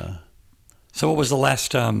 So what was the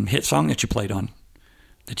last hit song that you played on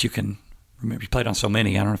that you can remember? You played on so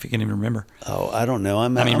many, I don't know if you can even remember. Oh, I don't know.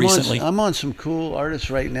 Recently. I'm on some cool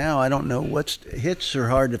artists right now. I don't know hits are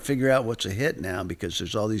hard to figure out what's a hit now because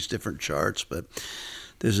there's all these different charts, but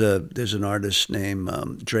there's an artist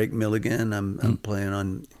named Drake Milligan. I'm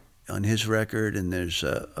playing on his record, and there's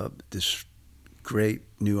this great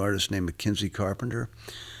new artist named Mackenzie Carpenter.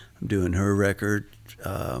 I'm doing her record.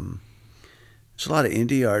 There's a lot of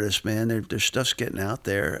indie artists, man. Their stuff's getting out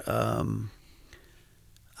there. I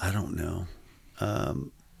don't know.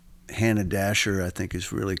 Hannah Dasher, I think,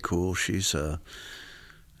 is really cool. She's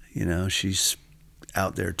she's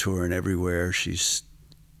out there touring everywhere. She's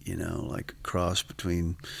like a cross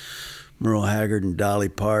between Merle Haggard and Dolly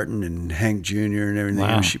Parton and Hank Jr. and everything.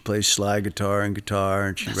 Wow. She plays slide guitar, and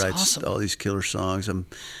she writes awesome. all these killer songs.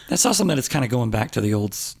 That's awesome that it's kind of going back to the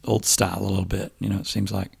old style a little bit. It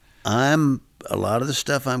seems like. A lot of the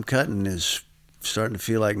stuff I'm cutting is starting to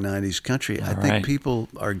feel like 90s country. I think people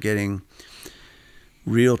are getting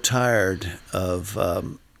real tired of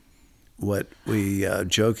what we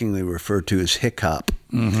jokingly refer to as hick hop.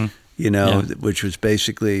 Mm-hmm. Which was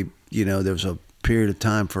basically, there was a period of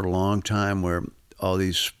time for a long time where all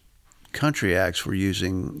these country acts were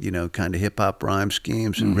using, kind of hip hop rhyme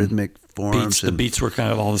schemes and rhythmic forms. The beats were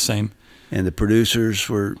kind of all the same. And the producers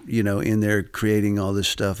were, in there creating all this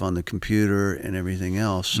stuff on the computer and everything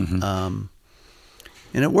else. Mm-hmm.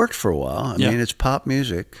 And it worked for a while. I mean, it's pop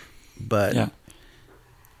music, but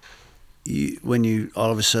when you all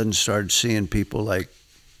of a sudden started seeing people like,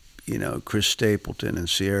 Chris Stapleton and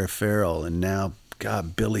Sierra Farrell, and now,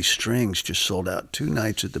 God, Billy Strings just sold out 2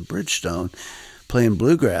 nights at the Bridgestone playing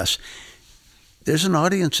bluegrass. There's an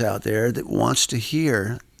audience out there that wants to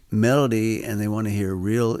hear melody, and they want to hear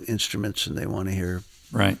real instruments, and they want to hear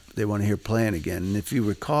playing again. And if you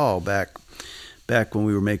recall back when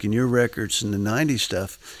we were making your records and the 90s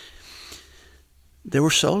stuff, there were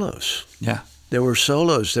solos. Yeah. There were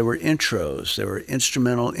solos, there were intros, there were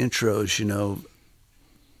instrumental intros,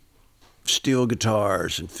 steel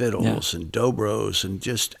guitars and fiddles and dobros, and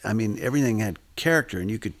just, everything had character,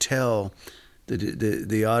 and you could tell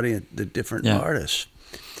the audience, the different artists,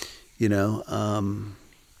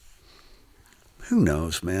 who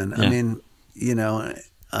knows, man? Yeah.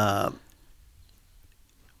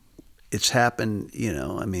 It's happened,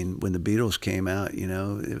 when the Beatles came out,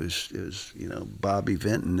 it was Bobby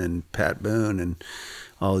Vinton and Pat Boone and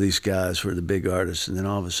all these guys were the big artists. And then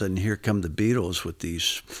all of a sudden, here come the Beatles with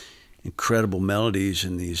these incredible melodies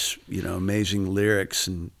and these, amazing lyrics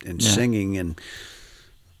and singing, and,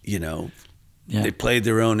 they played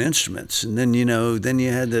their own instruments. And then, then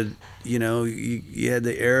you had you had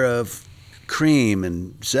the era of Cream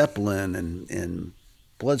and Zeppelin and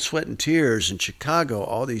Blood, Sweat, and Tears in Chicago,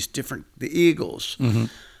 all these different, the Eagles,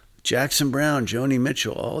 Jackson Browne, Joni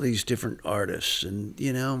Mitchell, all these different artists. And,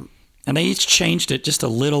 And they each changed it just a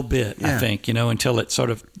little bit, I think, until it sort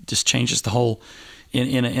of just changes the whole,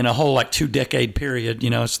 in a whole like 2-decade period,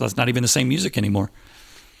 so that's not even the same music anymore.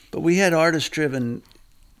 But we had artist-driven,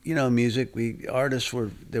 music.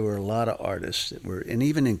 There were a lot of artists that were, and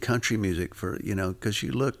even in country music because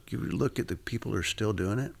you look at the people who are still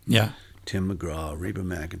doing it. Yeah. Tim McGraw, Reba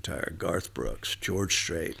McEntire, Garth Brooks, George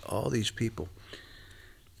Strait, all these people,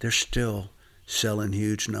 they're still selling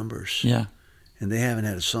huge numbers. Yeah. And they haven't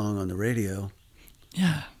had a song on the radio.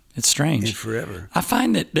 Yeah, it's strange. In forever. I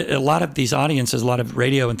find that a lot of these audiences, a lot of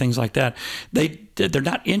radio and things like that, they're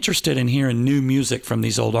not interested in hearing new music from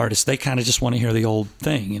these old artists. They kind of just want to hear the old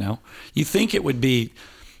thing, You think it would be,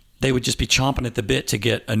 they would just be chomping at the bit to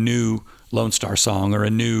get a new Lone Star song or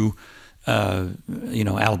a new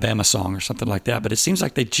Alabama song or something like that. But it seems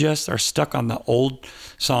like they just are stuck on the old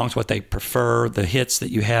songs, what they prefer, the hits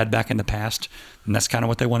that you had back in the past. And that's kind of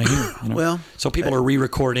what they want to hear. Well, so people are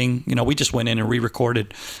re-recording. We just went in and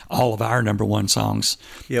re-recorded all of our number one songs.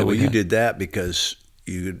 Yeah, well, you did that because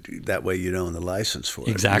that way you'd own the license for it.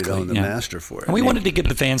 Exactly. You'd own the master for it. And we wanted to give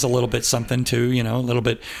the fans a little bit something too, a little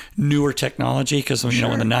bit newer technology because, in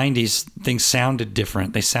the 90s, things sounded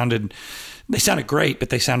different. They sounded great, but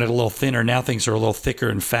they sounded a little thinner. Now things are a little thicker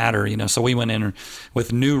and fatter, So we went in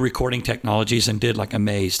with new recording technologies and did like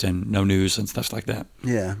Amazed and No News and stuff like that.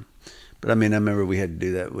 Yeah. But I mean, I remember we had to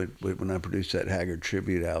do that when I produced that Haggard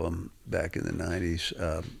tribute album back in the 90s.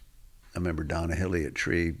 I remember Donna Hilly at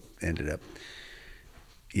Tree ended up,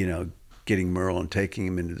 getting Merle and taking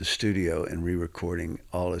him into the studio and re-recording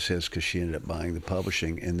all his hits because she ended up buying the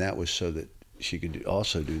publishing, and that was so that she could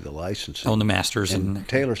also do the licensing. Own the masters. And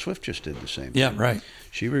Taylor Swift just did the same thing. Yeah, right.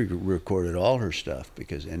 She recorded all her stuff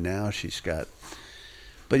and now she's got,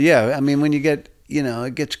 but yeah, I mean, when you get,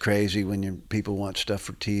 it gets crazy when people want stuff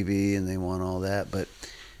for TV and they want all that, but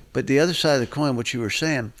the other side of the coin, what you were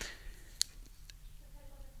saying,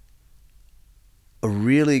 a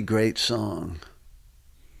really great song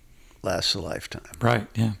lasts a lifetime. Right,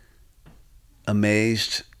 yeah.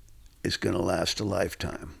 Amazed is going to last a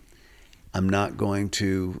lifetime. I'm not going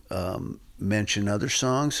to mention other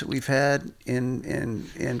songs that we've had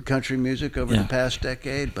in country music over the past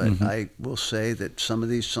decade, but I will say that some of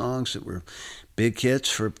these songs that were big hits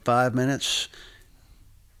for 5 minutes,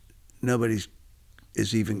 nobody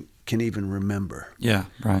can even remember. Yeah,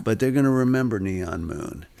 right. But they're going to remember Neon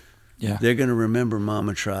Moon. Yeah. They're going to remember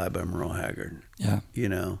Mama Tried by Merle Haggard. Yeah.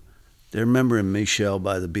 They're remembering Michelle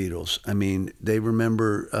by the Beatles. I mean, they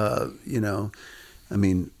remember,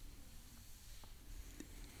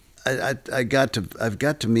 I've got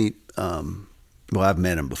to meet, I've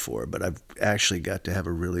met him before, but I've actually got to have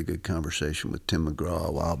a really good conversation with Tim McGraw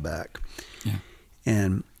a while back. Yeah.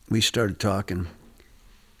 And we started talking,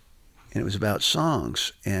 and it was about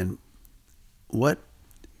songs and what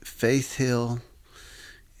Faith Hill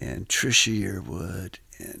and Trisha Yearwood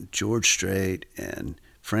and George Strait and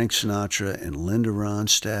Frank Sinatra and Linda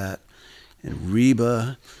Ronstadt and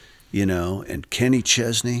Reba, and Kenny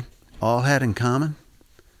Chesney all had in common.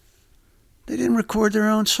 They didn't record their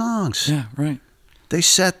own songs. Yeah, right. They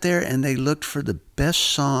sat there and they looked for the best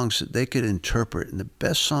songs that they could interpret and the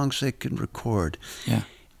best songs they could record. Yeah.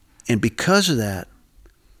 And because of that,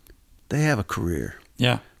 they have a career.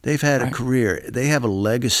 Yeah. They've had a career. They have a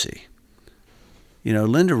legacy.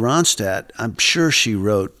 Linda Ronstadt, I'm sure she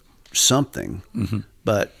wrote something,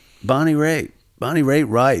 but Bonnie Raitt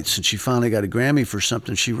writes, and she finally got a Grammy for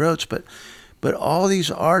something she wrote. But all these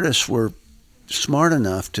artists were smart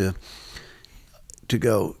enough to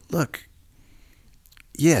go, look,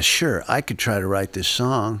 yeah, sure, I could try to write this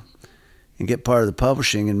song and get part of the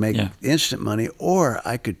publishing and make instant money, or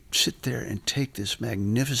I could sit there and take this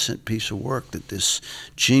magnificent piece of work that this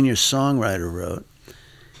genius songwriter wrote,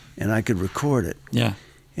 and I could record it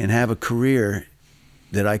and have a career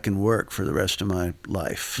that I can work for the rest of my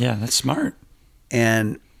life. Yeah, that's smart.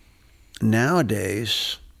 And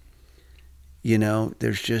nowadays,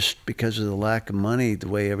 there's just, because of the lack of money, the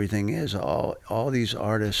way everything is, all these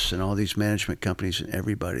artists and all these management companies and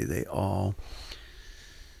everybody, they all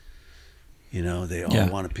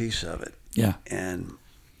want a piece of it. Yeah. And,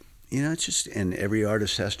 it's just, and every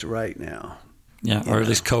artist has to write now. Yeah, or at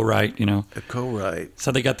least co-write, A co-write.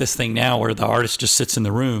 So they got this thing now where the artist just sits in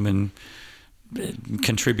the room and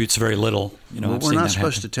contributes very little. Well, we're not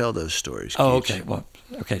supposed to tell those stories. Oh, okay. Well,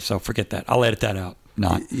 okay, so forget that. I'll edit that out.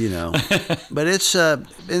 Not. But it's, and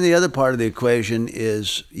the other part of the equation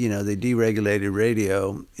is, they deregulated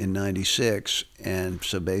radio in 96. And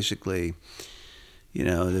so basically,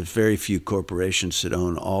 there's very few corporations that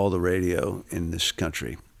own all the radio in this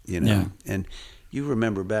country, Yeah. And you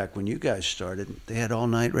remember back when you guys started, they had all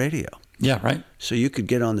night radio. Yeah, right. So you could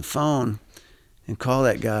get on the phone and call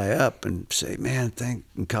that guy up and say, man,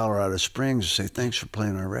 in Colorado Springs, say, thanks for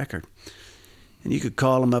playing our record. And you could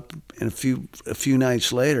call him up in a few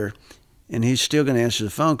nights later, and he's still going to answer the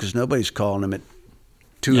phone because nobody's calling him at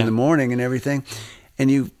 2 in the morning and everything.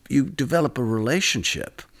 And you develop a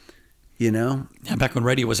relationship, Yeah, back when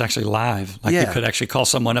radio was actually live. Like you could actually call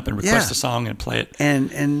someone up and request a song and play it.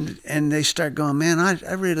 And they start going, man,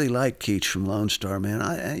 I really like Keach from Lone Star, man.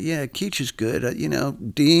 Keach is good.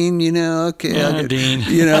 Dean, okay. Yeah, Dean.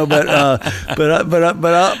 But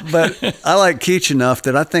I like Keach enough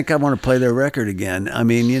that I think I want to play their record again. I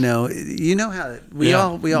mean, how we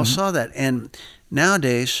all saw that. And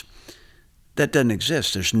nowadays, that doesn't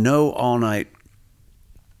exist. There's no all night.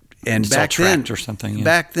 And it's back all then, tracked or something. Yeah.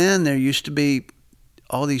 Back then, there used to be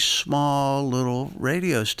all these small little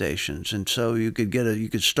radio stations, and so you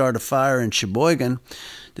could start a fire in Sheboygan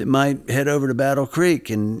that might head over to Battle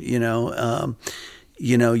Creek, and you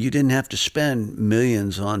didn't have to spend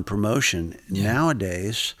millions on promotion. Yeah.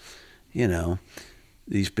 Nowadays,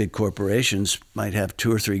 these big corporations might have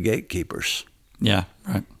 2 or 3 gatekeepers. Yeah,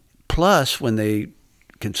 right. Plus, when they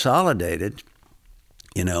consolidated.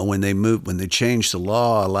 When they changed the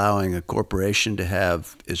law allowing a corporation to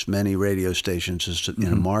have as many radio stations in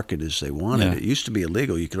a market as they wanted, it used to be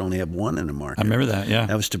illegal. You could only have one in a market. I remember that, yeah.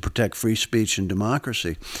 That was to protect free speech and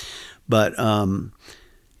democracy. But, all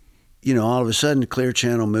of a sudden, Clear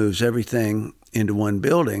Channel moves everything into one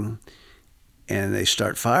building, and they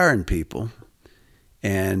start firing people.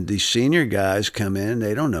 And these senior guys come in,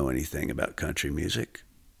 they don't know anything about country music,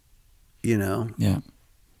 Yeah.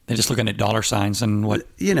 They're just looking at dollar signs and what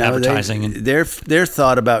advertising. Their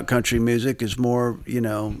thought about country music is more,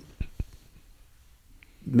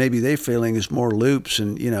 maybe their feeling is more loops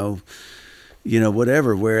and,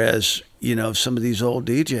 whatever. Whereas, some of these old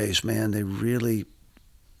DJs, man, they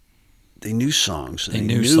knew songs. They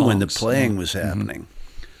knew songs, when the playing was happening.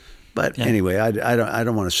 But anyway, I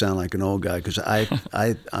don't want to sound like an old guy, because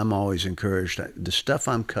I'm always encouraged. The stuff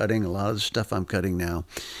I'm cutting, a lot of the stuff I'm cutting now,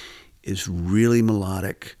 is really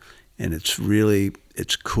melodic, and it's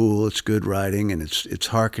cool. It's good writing, and it's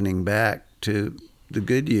hearkening back to the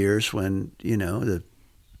good years when the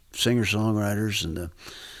singer-songwriters and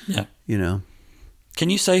Can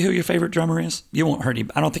you say who your favorite drummer is? You won't hurt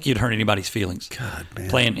I don't think you'd hurt anybody's feelings. God, man.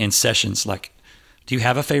 Playing in sessions, do you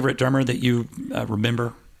have a favorite drummer that you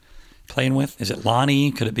remember playing with? Is it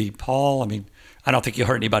Lonnie? Could it be Paul? I mean, I don't think you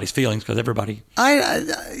hurt anybody's feelings, because everybody.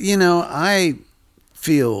 I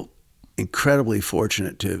feel incredibly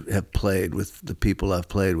fortunate to have played with the people I've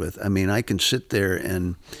played with. I mean, I can sit there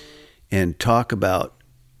and talk about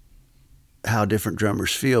how different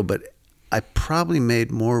drummers feel, but I probably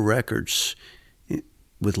made more records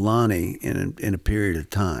with Lonnie in a period of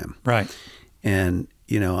time. Right. And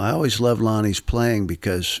I always loved Lonnie's playing,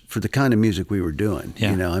 because for the kind of music we were doing,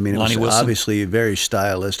 Yeah. I mean, it Lonnie was Wilson. obviously very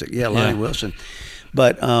stylistic. Yeah, Lonnie Wilson.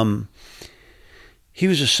 But he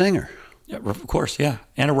was a singer. Yeah, of course, yeah.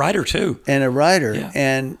 And a writer, too. Yeah.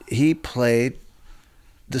 And he played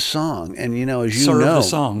the song. And, as the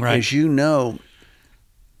song, right. As you know,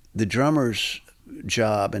 the drummer's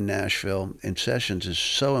job in Nashville in sessions is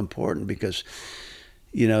so important, because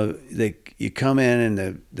you come in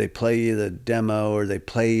and they play you the demo, or they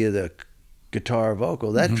play you the guitar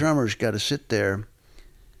vocal. That drummer's got to sit there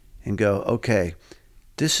and go, okay,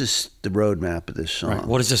 this is the roadmap of this song. Right.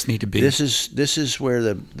 What does this need to be? This is where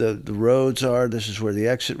the roads are. This is where the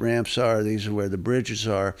exit ramps are. These are where the bridges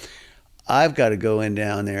are. I've got to go in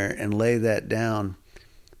down there and lay that down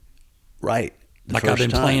right. Like I've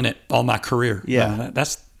been playing it all my career. Yeah.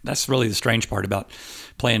 That's really the strange part about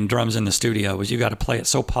playing drums in the studio, is you got to play it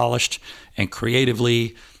so polished and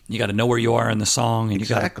creatively. You got to know where you are in the song, and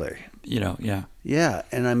exactly. You got to, Yeah,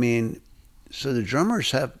 and I mean, so the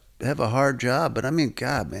drummers have a hard job, but I mean,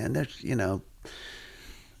 God, man, that's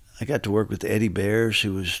I got to work with Eddie Bears,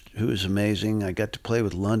 who was amazing. I got to play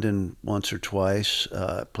with London once or twice.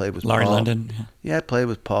 Played with Larry Paul. London. Yeah, I played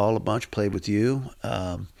with Paul a bunch. Played with you.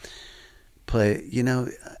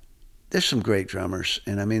 There's some great drummers,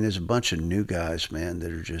 and I mean, there's a bunch of new guys, man,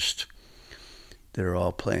 that are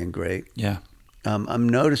all playing great. Yeah. I'm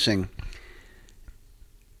noticing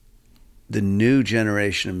the new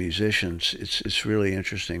generation of musicians. It's really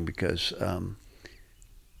interesting, because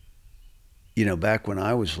back when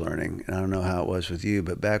I was learning, and I don't know how it was with you,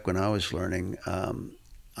 but back when I was learning,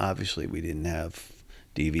 obviously we didn't have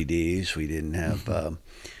DVDs, we didn't have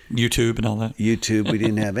YouTube and all that. We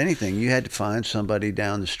didn't have anything. You had to find somebody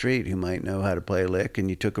down the street who might know how to play a lick, and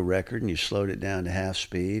you took a record and you slowed it down to half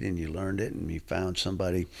speed, and you learned it, and you found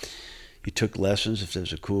somebody. You took lessons if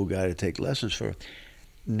there's a cool guy to take lessons for.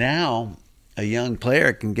 Now, a young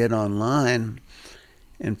player can get online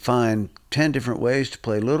and find 10 different ways to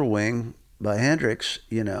play Little Wing by Hendrix,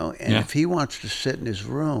 and if he wants to sit in his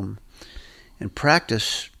room and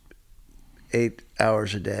practice 8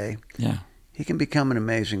 hours a day, he can become an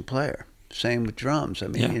amazing player. Same with drums. I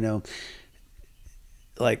mean, the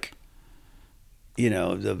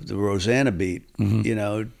Rosanna beat,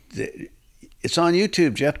 it's on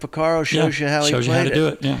YouTube. Jeff Porcaro shows you how he played it. Shows you how to do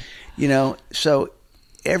it, yeah. So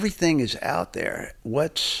everything is out there.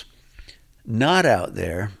 What's not out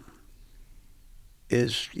there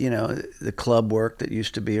is, the club work that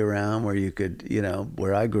used to be around, where you could,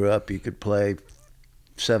 where I grew up, you could play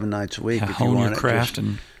 7 nights a week if you wanted. Hone your craft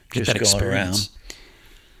and get that experience.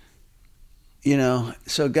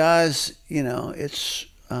 So guys, it's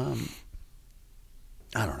I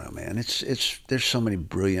don't know, man. It's there's so many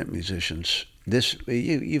brilliant musicians.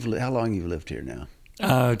 How long you've lived here now?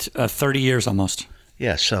 30 years almost.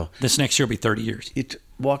 Yeah, so this next year will be 30 years. You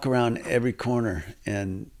walk around every corner,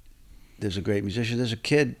 and there's a great musician. There's a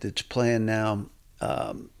kid that's playing now.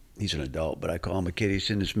 He's an adult, but I call him a kid.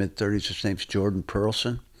 He's in his mid-30s. His name's Jordan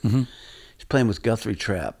Perlson. Mm-hmm. He's playing with Guthrie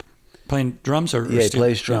Trapp. Playing drums or he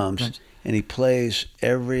plays drums. Yeah, drums. And he plays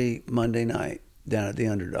every Monday night down at the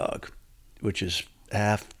Underdog, which is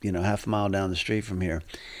half a mile down the street from here.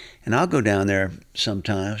 And I'll go down there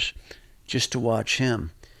sometimes just to watch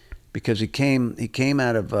him. because he came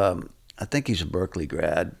out of I think he's a Berkeley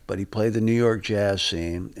grad, but he played the New York jazz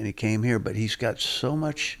scene, and he came here. But he's got so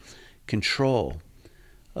much control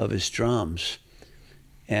of his drums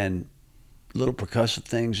and little percussive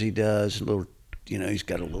things he does, he's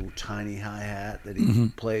got a little tiny hi-hat that he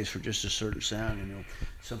plays for just a certain sound, and he'll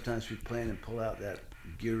sometimes be playing and pull out that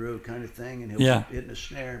guru kind of thing, and he'll be hitting a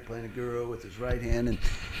snare and playing a guru with his right hand,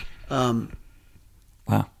 and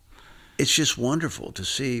wow, it's just wonderful to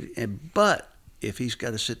see. But if he's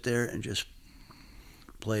got to sit there and just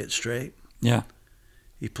play it straight,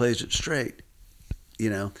 he plays it straight.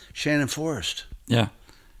 Shannon Forrest. Yeah.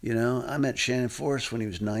 I met Shannon Forrest when he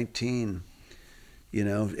was 19,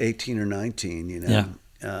 18 or 19,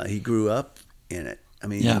 he grew up in it. I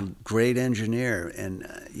mean, he's a great engineer, and,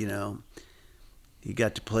 he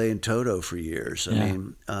got to play in Toto for years. I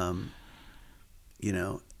mean,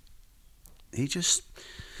 he just,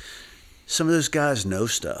 some of those guys know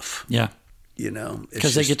stuff. Yeah.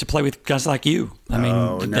 Because they get to play with guys like you. They've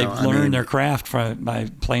learned their craft by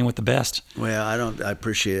playing with the best. Well, I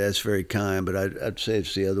appreciate it. That's very kind, but I'd say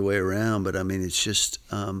it's the other way around. But I mean, it's just,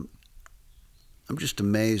 I'm just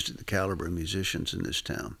amazed at the caliber of musicians in this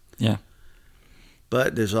town. Yeah.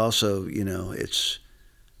 But there's also, you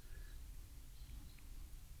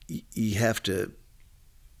have to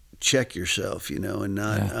check yourself, and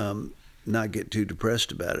not get too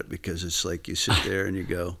depressed about it, because it's like you sit there and you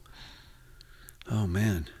go, oh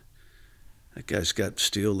man, that guy's got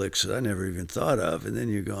steel licks that I never even thought of. And then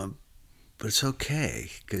you're going, but it's okay,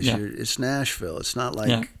 because it's Nashville. It's not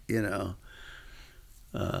like, Do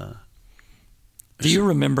you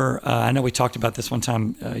remember, I know we talked about this one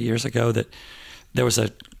time years ago, that there was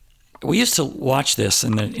we used to watch this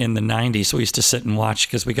in the 90s. We used to sit and watch,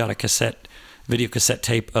 because we got a video cassette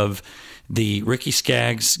tape of the Ricky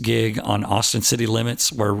Skaggs gig on Austin City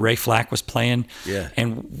Limits, where Ray Flack was playing. Yeah.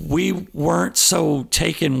 And we weren't so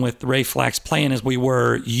taken with Ray Flack's playing as we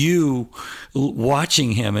were you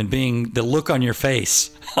watching him, and being the look on your face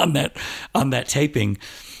on that taping,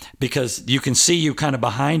 because you can see you kind of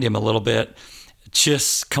behind him a little bit,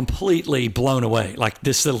 just completely blown away. Like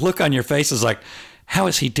this, the look on your face is like, how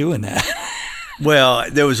is he doing that? Well,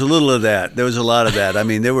 there was a little of that. There was a lot of that. I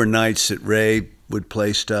mean, there were nights that Ray would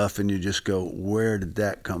play stuff and you just go, where did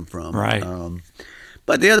that come from? Right.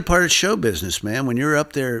 But the other part is show business, man. When you're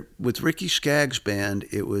up there with Ricky Skaggs' band,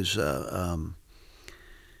 it was,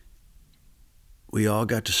 we all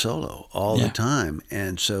got to solo all the time.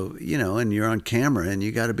 And so, and you're on camera and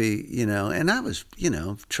you got to be, and I was,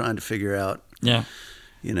 trying to figure out,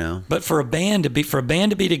 But for a band to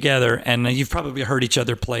be together, and you've probably heard each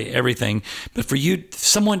other play everything, but for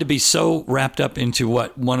someone to be so wrapped up into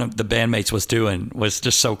what one of the bandmates was doing was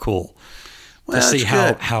just so cool. Well, to see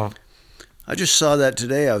how I just saw that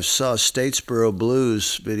today. I saw a Statesboro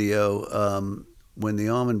Blues video when the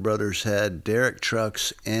Allman Brothers had Derek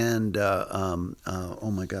Trucks and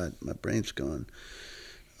oh my God, my brain's gone.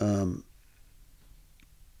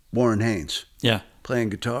 Warren Haynes. Yeah. Playing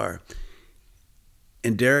guitar.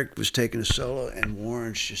 And Derek was taking a solo, and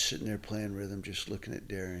Warren's just sitting there playing rhythm, just looking at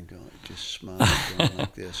Derek and going, just smiling, going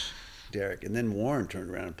like this, Derek. And then Warren turned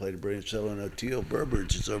around and played a brilliant solo, and Oteil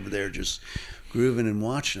Burbridge is over there just grooving and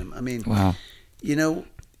watching him. I mean, wow.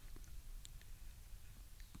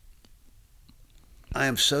 I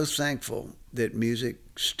am so thankful that music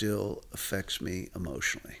still affects me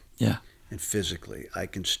emotionally. Yeah. And physically. I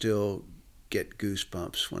can still get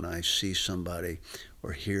goosebumps when I see somebody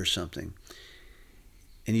or hear something.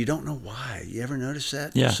 And you don't know why. You ever notice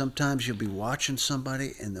that? Yeah. Sometimes you'll be watching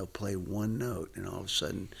somebody and they'll play one note, and all of a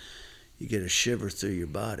sudden you get a shiver through your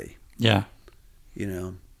body. Yeah.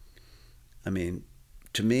 I mean,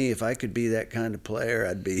 to me, if I could be that kind of player,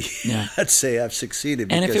 I'd say I've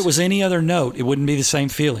succeeded. And if it was any other note, it wouldn't be the same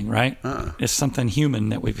feeling, right? Uh-uh. It's something human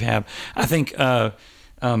that we have. I think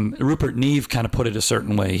Rupert Neve kind of put it a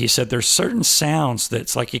certain way. He said there's certain sounds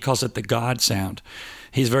that's like, he calls it the God sound.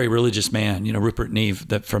 He's a very religious man, Rupert Neve,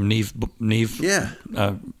 from Neve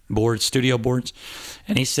studio boards.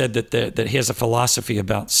 And he said that he has a philosophy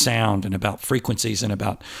about sound and about frequencies and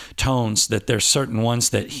about tones, that there's certain ones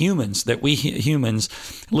that we humans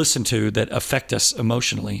listen to that affect us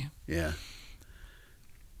emotionally. Yeah.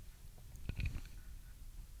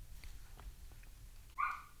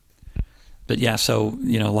 But yeah, so,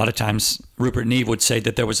 a lot of times Rupert Neve would say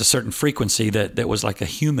that there was a certain frequency that was like a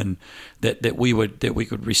human that we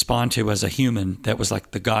could respond to as a human, that was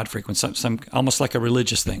like the God frequency, some almost like a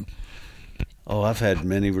religious thing. Oh, I've had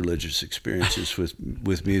many religious experiences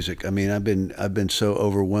with music. I mean, I've been so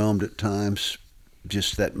overwhelmed at times,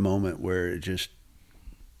 just that moment where it just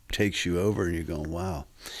takes you over and you're going, wow.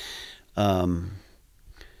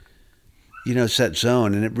 it's that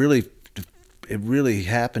zone, and it really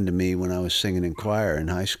happened to me when I was singing in choir in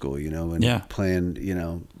high school, and playing,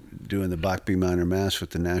 doing the Bach B minor Mass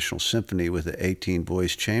with the National Symphony with the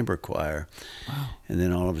 18-voice chamber choir. Wow. And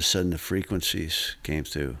then all of a sudden the frequencies came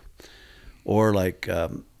through. Or like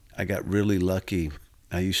I got really lucky.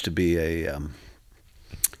 I used to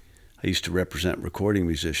represent recording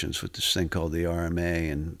musicians with this thing called the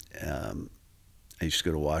RMA, and I used to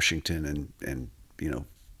go to Washington and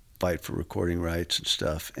fight for recording rights and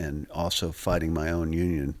stuff, and also fighting my own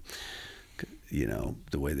union,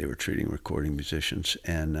 the way they were treating recording musicians.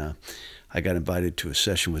 And I got invited to a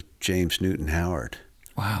session with James Newton Howard.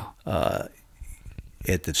 Wow.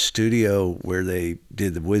 At the studio where they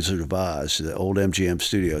did The Wizard of Oz, the old MGM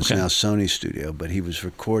studio. It's now Sony's studio, but he was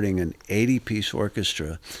recording an 80-piece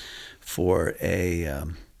orchestra for a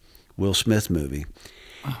Will Smith movie.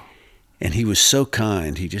 Wow. And he was so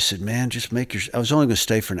kind. He just said, man, I was only going to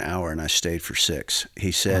stay for an hour, and I stayed for 6.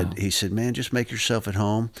 He said, man, just make yourself at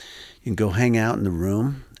home. You can go hang out in the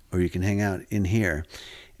room, or you can hang out in here.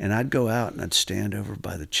 And I'd go out and I'd stand over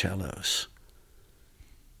by the cellos.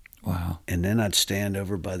 Wow. And then I'd stand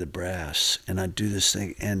over by the brass, and I'd do this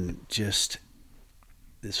thing, and just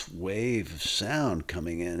this wave of sound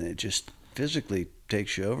coming in, it just physically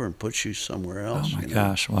takes you over and puts you somewhere else. Oh my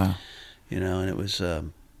gosh, wow. And it was,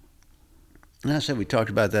 and I said, we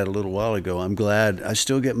talked about that a little while ago. I'm glad I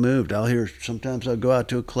still get moved. Sometimes I'll go out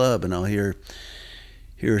to a club and I'll hear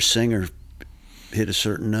a singer hit a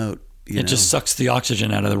certain note. It just sucks the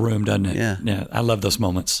oxygen out of the room, doesn't it? Yeah. I love those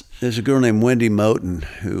moments. There's a girl named Wendy Moten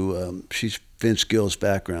who, she's Vince Gill's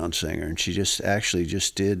background singer, and she was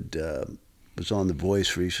on The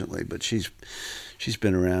Voice recently, but she's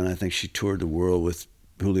been around. I think she toured the world with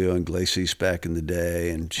Julio Iglesias back in the day,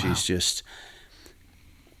 and she's just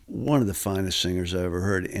one of the finest singers I ever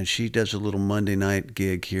heard. And she does a little Monday night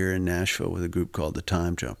gig here in Nashville with a group called the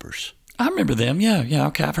Time Jumpers. I remember them. Yeah.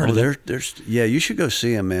 Okay, I've heard of them. You should go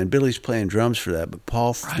see them, man. Billy's playing drums for that, but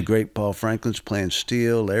the great Paul Franklin's playing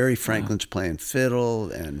steel. Larry Franklin's playing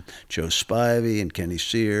fiddle, and Joe Spivey and Kenny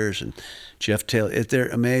Sears and Jeff Taylor. They're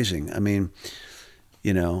amazing. I mean,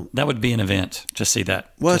 that would be an event to see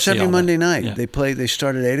that. Well, it's every Monday night. Yeah. They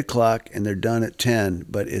start at 8:00 and they're done at 10.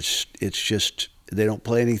 But it's just they don't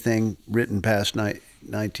play anything written past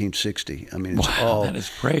 1960. I mean, that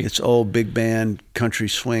is great. It's old big band country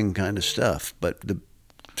swing kind of stuff, but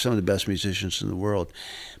some of the best musicians in the world.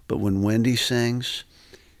 But when Wendy sings,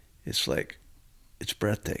 it's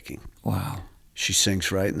breathtaking. Wow. She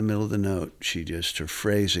sings right in the middle of the note. Her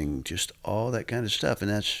phrasing, just all that kind of stuff.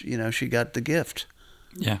 And that's, she got the gift.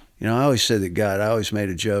 Yeah. I always said that I always made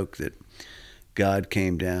a joke that God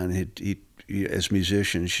came down, he as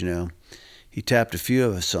musicians, he tapped a few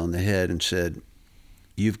of us on the head and said,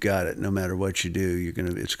 you've got it. No matter what you do,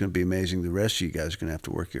 it's going to be amazing. The rest of you guys are going to have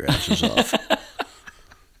to work your asses off.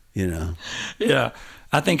 Yeah.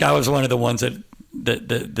 I think I was one of the ones that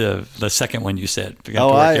the second one you said.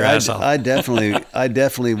 I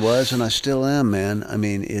definitely was, and I still am, man. I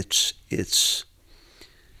mean,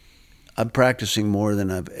 I'm practicing more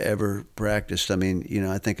than I've ever practiced. I mean,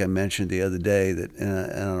 I think I mentioned the other day that, and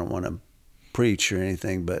I don't want to preach or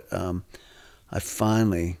anything, but I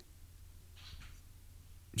finally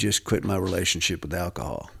just quit my relationship with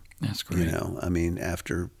alcohol. That's great. I mean,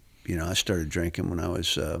 after, I started drinking when I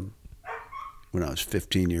was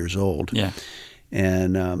 15 years old. Yeah.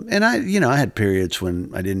 And I had periods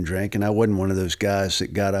when I didn't drink, and I wasn't one of those guys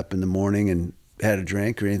that got up in the morning and had a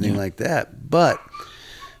drink or anything like that. But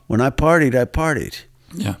when I partied.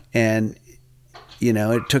 Yeah. And,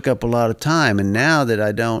 it took up a lot of time. And now that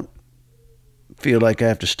I don't feel like I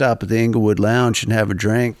have to stop at the Inglewood Lounge and have a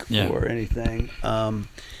drink or anything,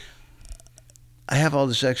 I have all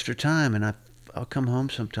this extra time, and I'll come home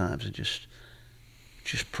sometimes and just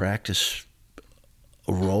practice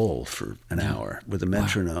a roll for an hour with a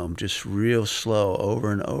metronome, just real slow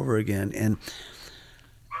over and over again. And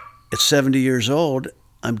at 70 years old,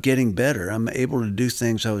 I'm getting better. I'm able to do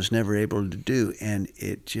things I was never able to do. And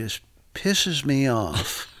it just pisses me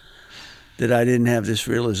off that I didn't have this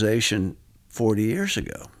realization 40 years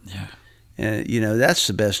ago. Yeah. And, that's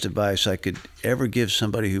the best advice I could ever give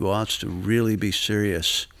somebody who wants to really be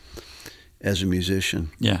serious as a musician.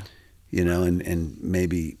 Yeah. And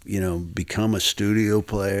maybe, become a studio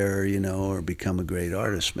player, or become a great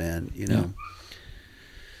artist, man.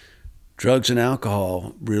 Drugs and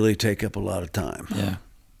alcohol really take up a lot of time. Yeah.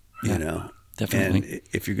 Definitely. And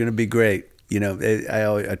if you're going to be great,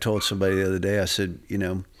 I told somebody the other day, I said,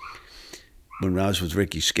 when I was with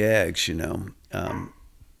Ricky Skaggs,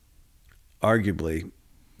 arguably,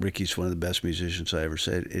 Ricky's one of the best musicians I ever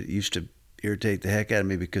said. It used to irritate the heck out of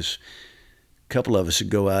me because couple of us would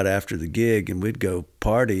go out after the gig and we'd go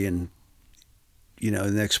party, and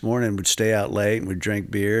the next morning we'd stay out late and we'd drink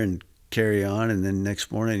beer and carry on, and then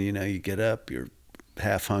next morning, you get up, you're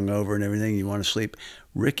half hungover and everything, you want to sleep.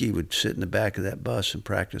 Ricky would sit in the back of that bus and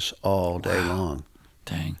practice all day long.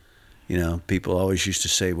 Dang. People always used to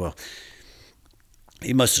say, well,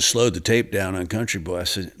 he must have slowed the tape down on Country Boy. I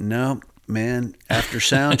said, no, man, after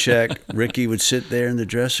sound check, Ricky would sit there in the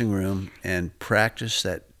dressing room and practice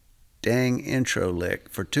that dang intro lick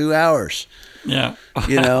for 2 hours. Yeah.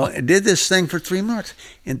 And did this thing for 3 months.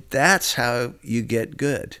 And that's how you get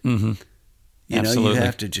good. Mm-hmm. Absolutely. You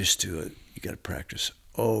have to just do it. You got to practice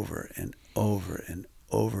over and over and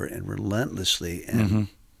over and relentlessly, and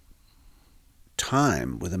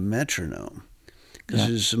time with a metronome, because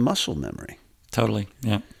it's a muscle memory. Totally.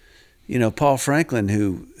 Yeah. Paul Franklin,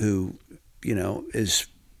 who is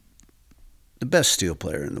the best steel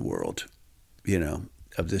player in the world,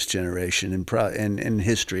 of this generation, and in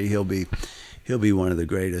history, he'll be one of the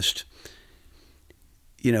greatest.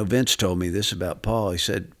 Vince told me this about Paul. He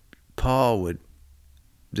said Paul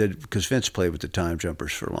because Vince played with the Time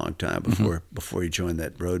Jumpers for a long time before he joined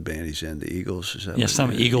that road band he's in, the Eagles. Is that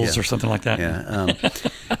Eagles or something like that. Yeah.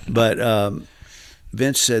 But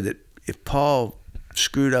Vince said that if Paul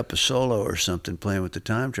screwed up a solo or something playing with the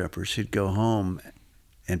Time Jumpers, he'd go home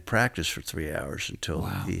and practice for 3 hours until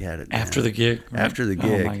he had it down. After the gig? Right? After the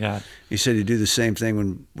gig. Oh, my God. He said he'd do the same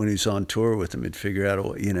thing when he was on tour with them. He'd figure out,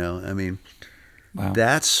 wow.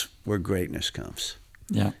 That's where greatness comes.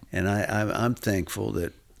 Yeah. And I'm thankful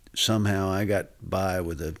that somehow I got by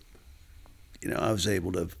with I was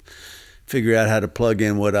able to figure out how to plug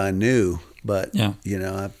in what I knew. But,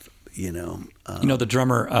 the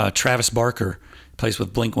drummer, Travis Barker, plays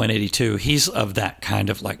with Blink-182. He's of that kind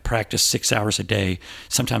of practice 6 hours a day,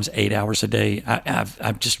 sometimes 8 hours a day.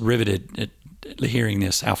 I'm just riveted at hearing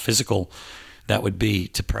this, how physical that would be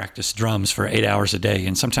to practice drums for 8 hours a day,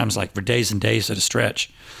 and sometimes for days and days at a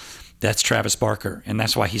stretch. That's Travis Barker, and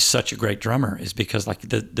that's why he's such a great drummer, is because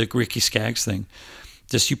the Ricky Skaggs thing,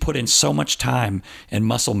 just you put in so much time and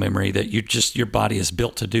muscle memory that your body is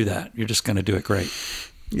built to do that. You're just going to do it great.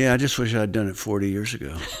 Yeah, I just wish I'd done it 40 years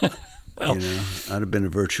ago. Well, I'd have been a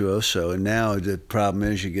virtuoso. And now the problem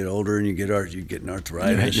is you get older and you're getting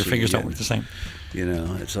arthritis. Your fingers don't work the same.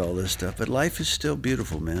 It's all this stuff. But life is still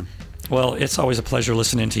beautiful, man. Well, it's always a pleasure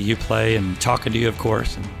listening to you play and talking to you, of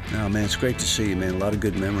course. No, man, it's great to see you, man. A lot of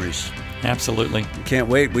good memories. Absolutely. Can't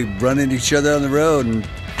wait. We run into each other on the road. And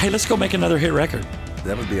hey, let's go make another hit record.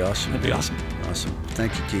 That would be awesome. That'd be awesome. Awesome.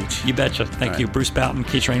 Thank you, Keach. You betcha. Thank you, Bruce Bouton,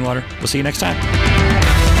 Keach Rainwater. We'll see you next time.